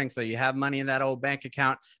recording. So you have money in that old bank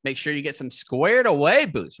account. Make sure you get some squared away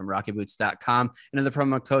boots from rockyboots.com. Enter the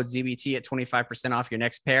promo code ZBT at 25% off your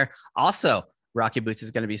next pair. Also, Rocky Boots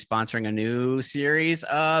is going to be sponsoring a new series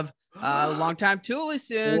of Longtime Toolie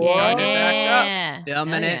soon. Starting it back up.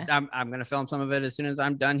 Filming it. I'm going to film some of it as soon as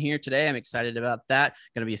I'm done here today. I'm excited about that.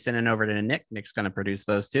 Going to be sending over to Nick. Nick's going to produce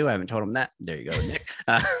those too. I haven't told him that. There you go, Nick.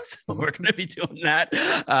 So we're going to be doing that.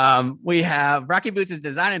 We have Rocky Boots is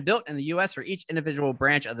designed and built in the U.S. for each individual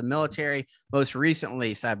branch of the military, most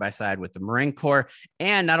recently side by side with the Marine Corps.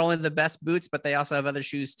 And not only the best boots, but they also have other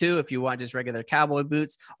shoes too. If you want just regular cowboy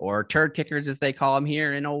boots or turd kickers, as they call them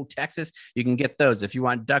here in old Texas, you can get those. If you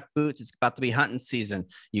want duck boots, it's about to be hunting season.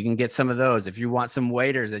 You can get some of those. If you want some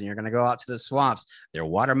waders and you're going to go out to the swamps, they're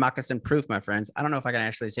water moccasin proof, my friends. I don't know if I can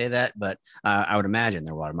actually say that, but I would imagine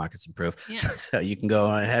they're water moccasin proof. Yeah. So you can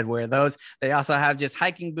go ahead, wear those. They also have just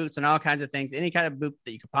hiking boots and all kinds of things, any kind of boot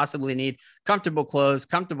that you could possibly need, comfortable clothes,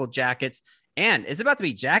 comfortable jackets. And it's about to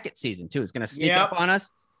be jacket season too. It's going to sneak up on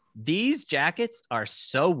us. These jackets are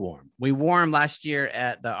so warm. We wore them last year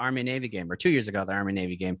at the Army Navy game, or 2 years ago, the Army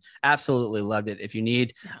Navy game. Absolutely loved it. If you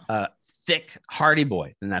need a thick, hardy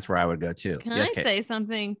boy, then that's where I would go to. Can I say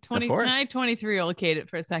something? Can I 23-year-old Kate it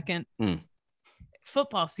for a second?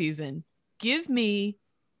 Football season. Give me,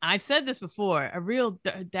 I've said this before, a real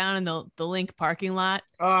down in the Link parking lot.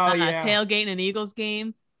 Tailgating an Eagles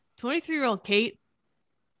game. 23-year-old Kate,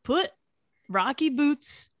 put Rocky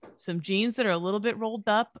boots, some jeans that are a little bit rolled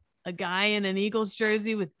up, a guy in an Eagles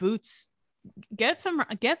jersey with boots. Get some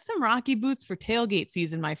Rocky boots for tailgate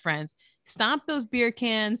season, my friends. Stomp those beer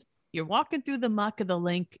cans. You're walking through the muck of the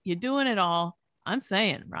Link. You're doing it all. I'm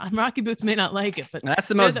saying Rocky boots may not like it, but that's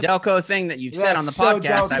the most Delco thing that you've said on the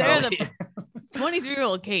podcast. They're the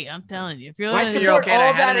 23-year-old Kate. I'm telling you, if you're 23-year-old Kate,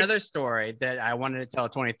 I had another story that I wanted to tell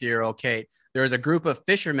 23-year-old Kate. There was a group of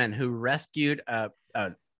fishermen who rescued a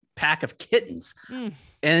pack of kittens,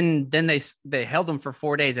 and then they held them for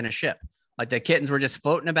 4 days in a ship. Like the kittens were just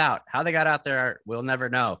floating about. How they got out there, we'll never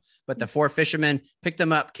know. But the 4 fishermen picked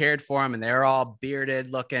them up, cared for them, and they're all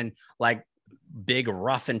bearded, looking like big,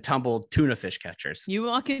 rough and tumble tuna fish catchers. You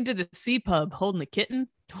walk into the sea pub holding a kitten,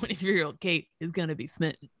 23-year-old Kate is going to be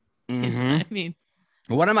smitten. I mean,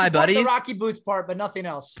 one of my buddies, the Rocky boots part, but nothing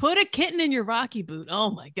else. Put a kitten in your Rocky boot. Oh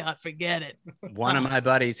my God, forget it. One of my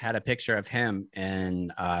buddies had a picture of him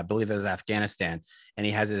in, I believe it was Afghanistan, and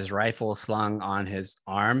he has his rifle slung on his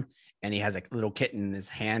arm, and he has a little kitten in his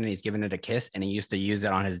hand, and he's giving it a kiss, and he used to use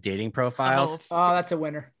it on his dating profiles. Oh, that's a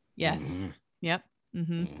winner. Yes. Yep.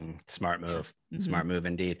 Smart move. Smart move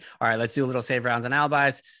indeed. All right, let's do a little save rounds and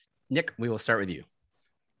alibis. Nick, we will start with you.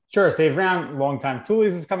 Sure. Save round. Longtime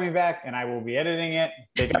Toolies is coming back, and I will be editing it.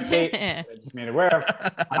 Big update. I just made aware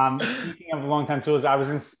of. Speaking of Longtime Toolies, I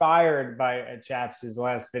was inspired by Chaps'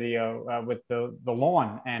 last video with the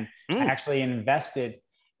lawn, and I actually invested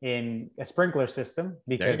in a sprinkler system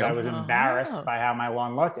because I was embarrassed by how my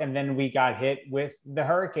lawn looked. And then we got hit with the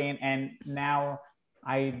hurricane, and now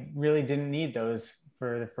I really didn't need those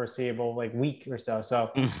for the foreseeable week or so.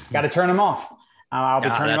 So got to turn them off. I'll be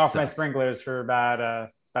turning off my sprinklers for about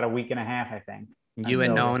a week and a half, I think. You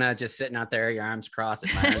and Nona just sitting out there, your arms crossed,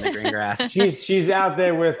 admiring the green grass. She's out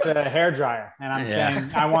there with a hair dryer, and I'm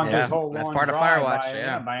saying I want this whole lawn. That's part of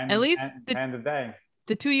Firewatch. By at least end of the day.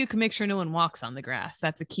 The two of you can make sure no one walks on the grass.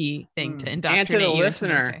 That's a key thing to indoctrinate. And to the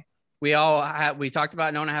listener, we talked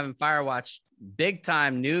about Nona having Firewatch, big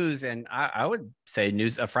time news, and I would say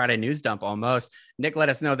a Friday news dump almost. Nick let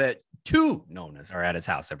us know that 2 Nonas are at his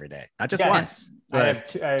house every day, not just one. I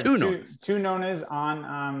have two Nonas. 2 Nonas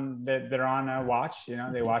on that are on watch. You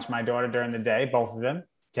know, they watch my daughter during the day, both of them,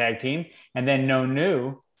 tag team, and then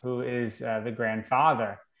Nonu, who is the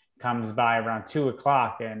grandfather, comes by around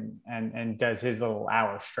 2:00 and does his little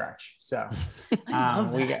hour stretch. So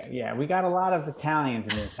we got a lot of Italians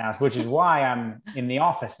in this house, which is why I'm in the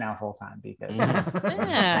office now full time, because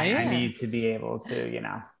I need to be able to, you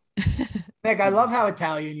know. Nick, I love how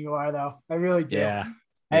Italian you are, though. I really do. Yeah.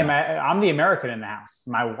 Hey, I'm the American in the house.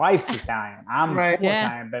 My wife's Italian. I'm Right. full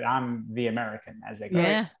Italian, but I'm the American, as they go.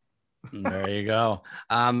 Yeah. There you go.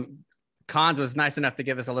 Cons was nice enough to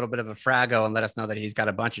give us a little bit of a frago and let us know that he's got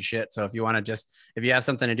a bunch of shit. So if you have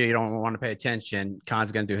something to do, you don't want to pay attention,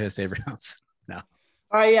 Con's going to do his save rounds. No. All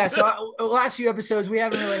right, yeah. So last few episodes, we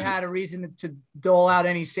haven't really had a reason to dole out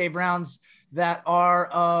any save rounds that are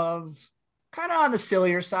of kind of on the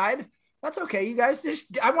sillier side. That's okay, you guys.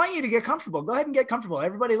 I want you to get comfortable. Go ahead and get comfortable.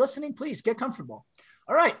 Everybody listening, please get comfortable.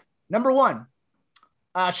 All right, number 1.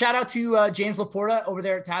 Shout out to James Laporta over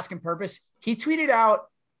there at Task and Purpose. He tweeted out,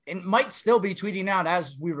 and might still be tweeting out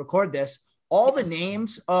as we record this, all the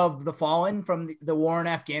names of the fallen from the war in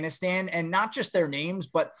Afghanistan, and not just their names,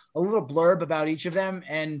 but a little blurb about each of them.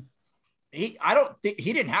 And I don't think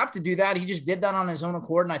he didn't have to do that. He just did that on his own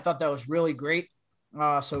accord. And I thought that was really great.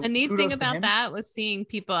 So the neat thing about that was seeing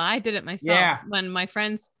people, I did it myself when my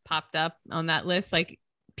friends popped up on that list, like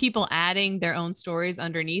people adding their own stories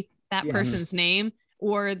underneath that person's name,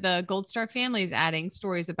 or the Gold Star families adding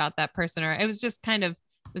stories about that person. Or it was just it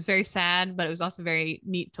was very sad, but it was also very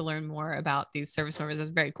neat to learn more about these service members. It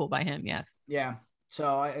was very cool by him. Yes. Yeah. So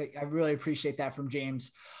I really appreciate that from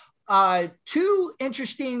James. 2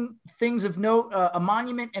 interesting things of note, a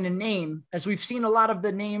monument and a name, as we've seen a lot of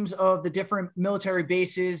the names of the different military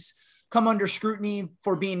bases come under scrutiny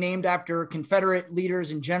for being named after Confederate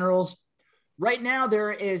leaders and generals. Right now,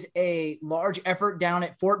 there is a large effort down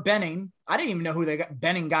at Fort Benning. I didn't even know who the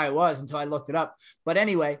Benning guy was until I looked it up. But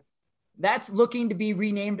anyway, that's looking to be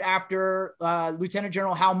renamed after Lieutenant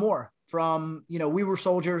General Hal Moore from, We Were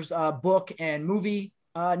Soldiers book and movie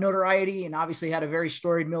notoriety, and obviously had a very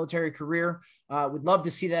storied military career. Would love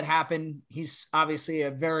to see that happen. He's obviously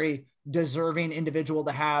a very deserving individual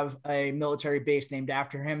to have a military base named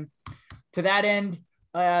after him. To that end,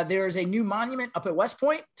 there is a new monument up at West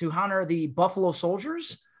Point to honor the Buffalo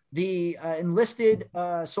Soldiers, the enlisted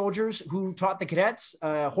soldiers who taught the cadets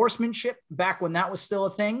horsemanship back when that was still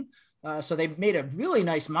a thing. So they made a really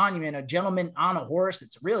nice monument, a gentleman on a horse.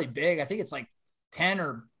 It's really big. I think it's like 10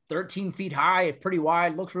 or 13 feet high. It's pretty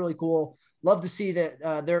wide. Looks really cool. Love to see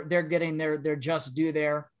that they're getting their just due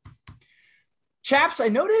there. Chaps, I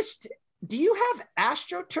noticed, do you have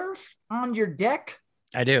AstroTurf on your deck?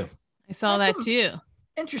 I do. I saw that too.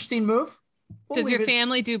 Interesting move. Does your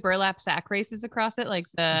family do burlap sack races across it like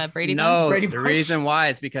the Brady Bunch? No, Brady the Bunch? reason why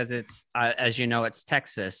is because it's, as you know, it's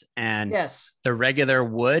Texas, and yes, the regular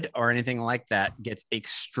wood or anything like that gets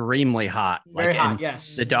extremely hot. Very hot,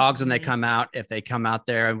 yes. The dogs, when they come out, if they come out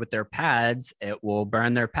there with their pads, it will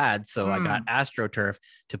burn their pads. So I got AstroTurf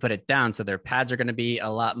to put it down. So their pads are going to be a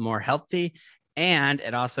lot more healthy. And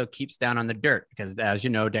it also keeps down on the dirt because, as you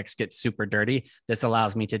know, decks get super dirty. This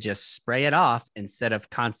allows me to just spray it off instead of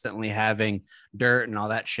constantly having dirt and all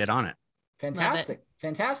that shit on it. Fantastic.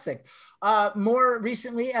 Fantastic. More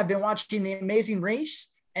recently, I've been watching The Amazing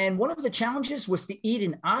Race, and one of the challenges was to eat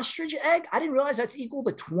an ostrich egg. I didn't realize that's equal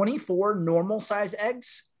to 24 normal size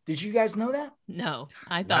eggs. Did you guys know that? No,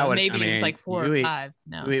 I thought it was like 4 or 5.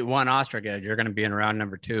 No, you eat one ostrich egg, you're going to be in round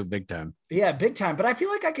number 2 big time. Yeah, big time. But I feel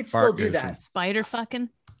like I could still do that. Spider fucking.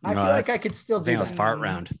 I feel like I could still do that. Fart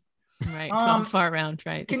round. Right. Fart round.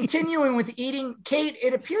 Right. Continuing with eating, Kate,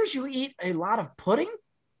 it appears you eat a lot of pudding.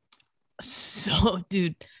 So,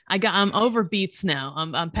 dude, I'm over beets now.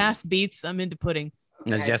 I'm past beets. I'm into pudding.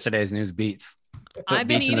 That's yesterday's news beets. I've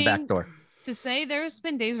been eating in the back door. To say there's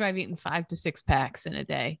been days where I've eaten 5 to 6 packs in a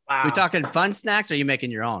day. Wow. We talking fun snacks, or are you making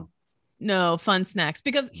your own? No, fun snacks.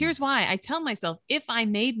 Because here's why. I tell myself, if I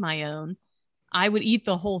made my own, I would eat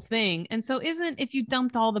the whole thing. And so if you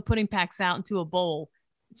dumped all the pudding packs out into a bowl,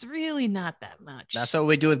 it's really not that much. That's what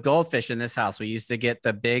we do with goldfish in this house. We used to get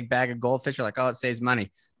the big bag of goldfish. We're like, oh, it saves money.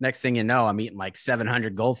 Next thing you know, I'm eating like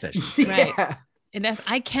 700 goldfish. Right.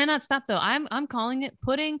 I cannot stop though. I'm calling it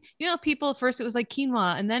pudding. You know, people first it was like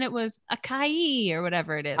quinoa, and then it was acai or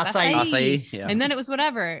whatever it is. Acai, yeah. And then it was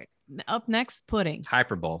whatever. Up next, pudding.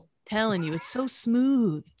 Hyperbole. Telling you, it's so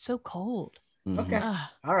smooth, so cold. Okay.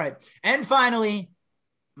 All right. And finally,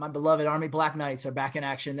 my beloved Army Black Knights are back in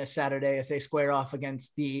action this Saturday as they square off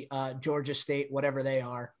against the Georgia State, whatever they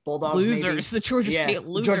are. Bulldogs. Losers. Maybe. The Georgia State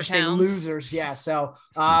losers. Georgia State losers. Yeah. So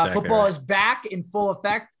football is back in full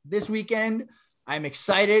effect this weekend. I'm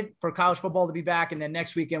excited for college football to be back. And then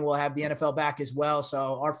next weekend, we'll have the NFL back as well.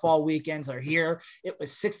 So our fall weekends are here. It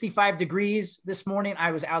was 65 degrees this morning.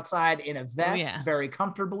 I was outside in a vest very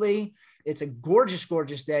comfortably. It's a gorgeous,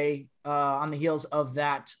 gorgeous day on the heels of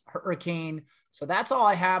that hurricane. So that's all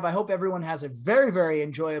I have. I hope everyone has a very, very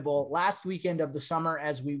enjoyable last weekend of the summer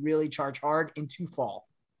as we really charge hard into fall.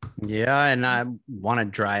 Yeah, and I want to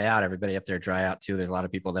dry out. Everybody up there dry out too. There's a lot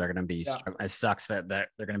of people that are going to be. It sucks that they're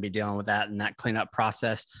going to be dealing with that and that cleanup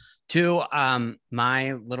process too.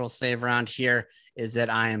 My little save around here is that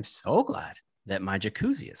I am so glad that my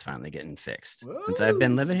jacuzzi is finally getting fixed. Woo. Since I've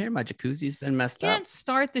been living here, my jacuzzi's been messed up. Can't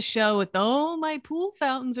start the show with my pool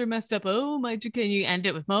fountains are messed up. My jacuzzi. You end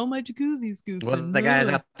it with my jacuzzi's goofy. Well, the guy's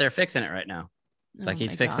out there fixing it right now. Like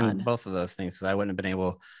he's fixing both of those things because I wouldn't have been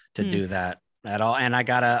able to do that at all. And I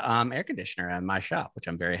got a air conditioner in my shop, which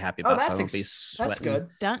I'm very happy about. That's, so I won't be sweating,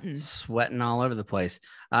 that's good. Sweating all over the place.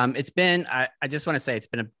 It's been, I just want to say it's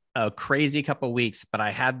been a crazy couple of weeks, but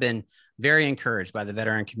I have been very encouraged by the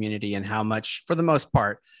veteran community and how much, for the most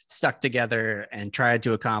part, stuck together and tried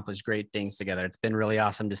to accomplish great things together. It's been really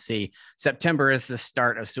awesome to see. September is the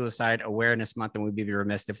start of Suicide Awareness Month, and we'd be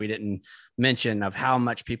remiss if we didn't mention of how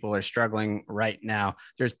much people are struggling right now.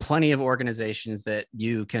 There's plenty of organizations that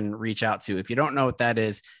you can reach out to. If you don't know what that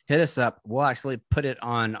is, hit us up. We'll actually put it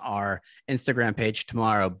on our Instagram page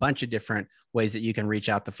tomorrow. A bunch of different ways that you can reach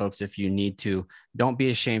out to folks if you need to. Don't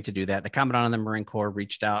be ashamed to do that. The Commandant of the Marine Corps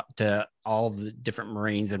reached out to all the different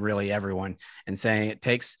Marines and really everyone and saying it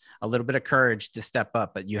takes a little bit of courage to step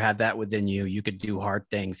up, but you have that within you. You could do hard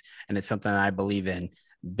things. And it's something I believe in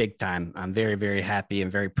big time. I'm very, very happy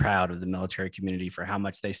and very proud of the military community for how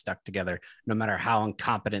much they stuck together. No matter how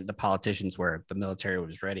incompetent the politicians were, the military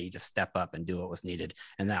was ready to step up and do what was needed.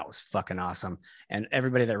 And that was fucking awesome. And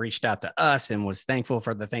everybody that reached out to us and was thankful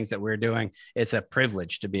for the things that we're doing, it's a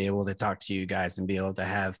privilege to be able to talk to you guys and be able to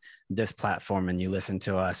have this platform and you listen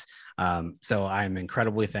to us. So I'm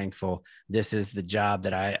incredibly thankful. This is the job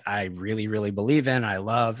that I really, really believe in. I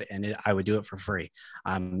love, and I would do it for free.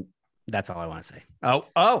 That's all I want to say.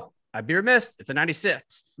 Oh, I'd be remiss. It's a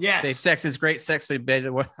 96. Yes. Safe sex is great sex. So you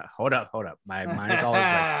better hold up. My mind is all over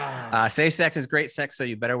the place. Safe sex is great sex. So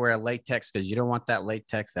you better wear a latex because you don't want that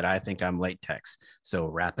latex that I think I'm latex. So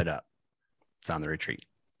wrap it up. It's on the retreat.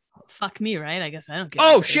 Fuck me, right? I guess I don't get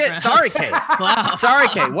Oh shit. Sorry, Kate. Wow. Sorry,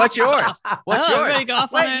 Kate. What's yours? What's yours?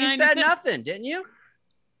 Wait, you said nothing, didn't you?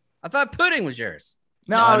 I thought pudding was yours.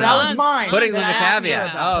 No, that was mine. Pudding was a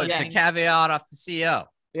caveat. To caveat off the CEO.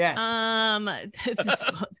 Yes.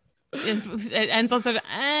 It ends also,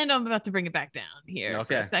 and I'm about to bring it back down here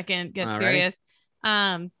for a second. Get serious.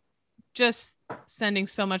 Just sending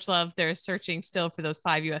so much love. They're searching still for those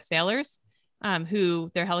 5 U.S. sailors who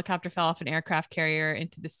their helicopter fell off an aircraft carrier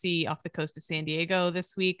into the sea off the coast of San Diego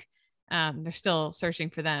this week. They're still searching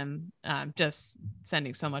for them. Just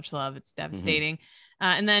sending so much love. It's devastating.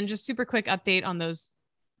 And then just super quick update on those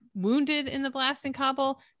wounded in the blast in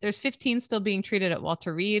Kabul. There's 15 still being treated at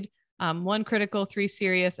Walter Reed. 1 critical, 3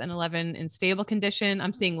 serious, and 11 in stable condition.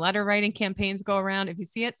 I'm seeing letter writing campaigns go around. If you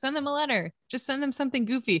see it, send them a letter. Just send them something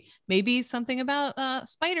goofy. Maybe something about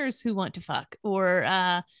spiders who want to fuck,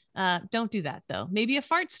 or don't do that though. Maybe a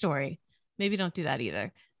fart story. Maybe don't do that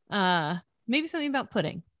either. Maybe something about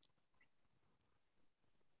pudding.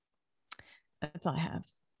 That's all I have.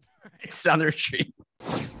 It's on the retreat.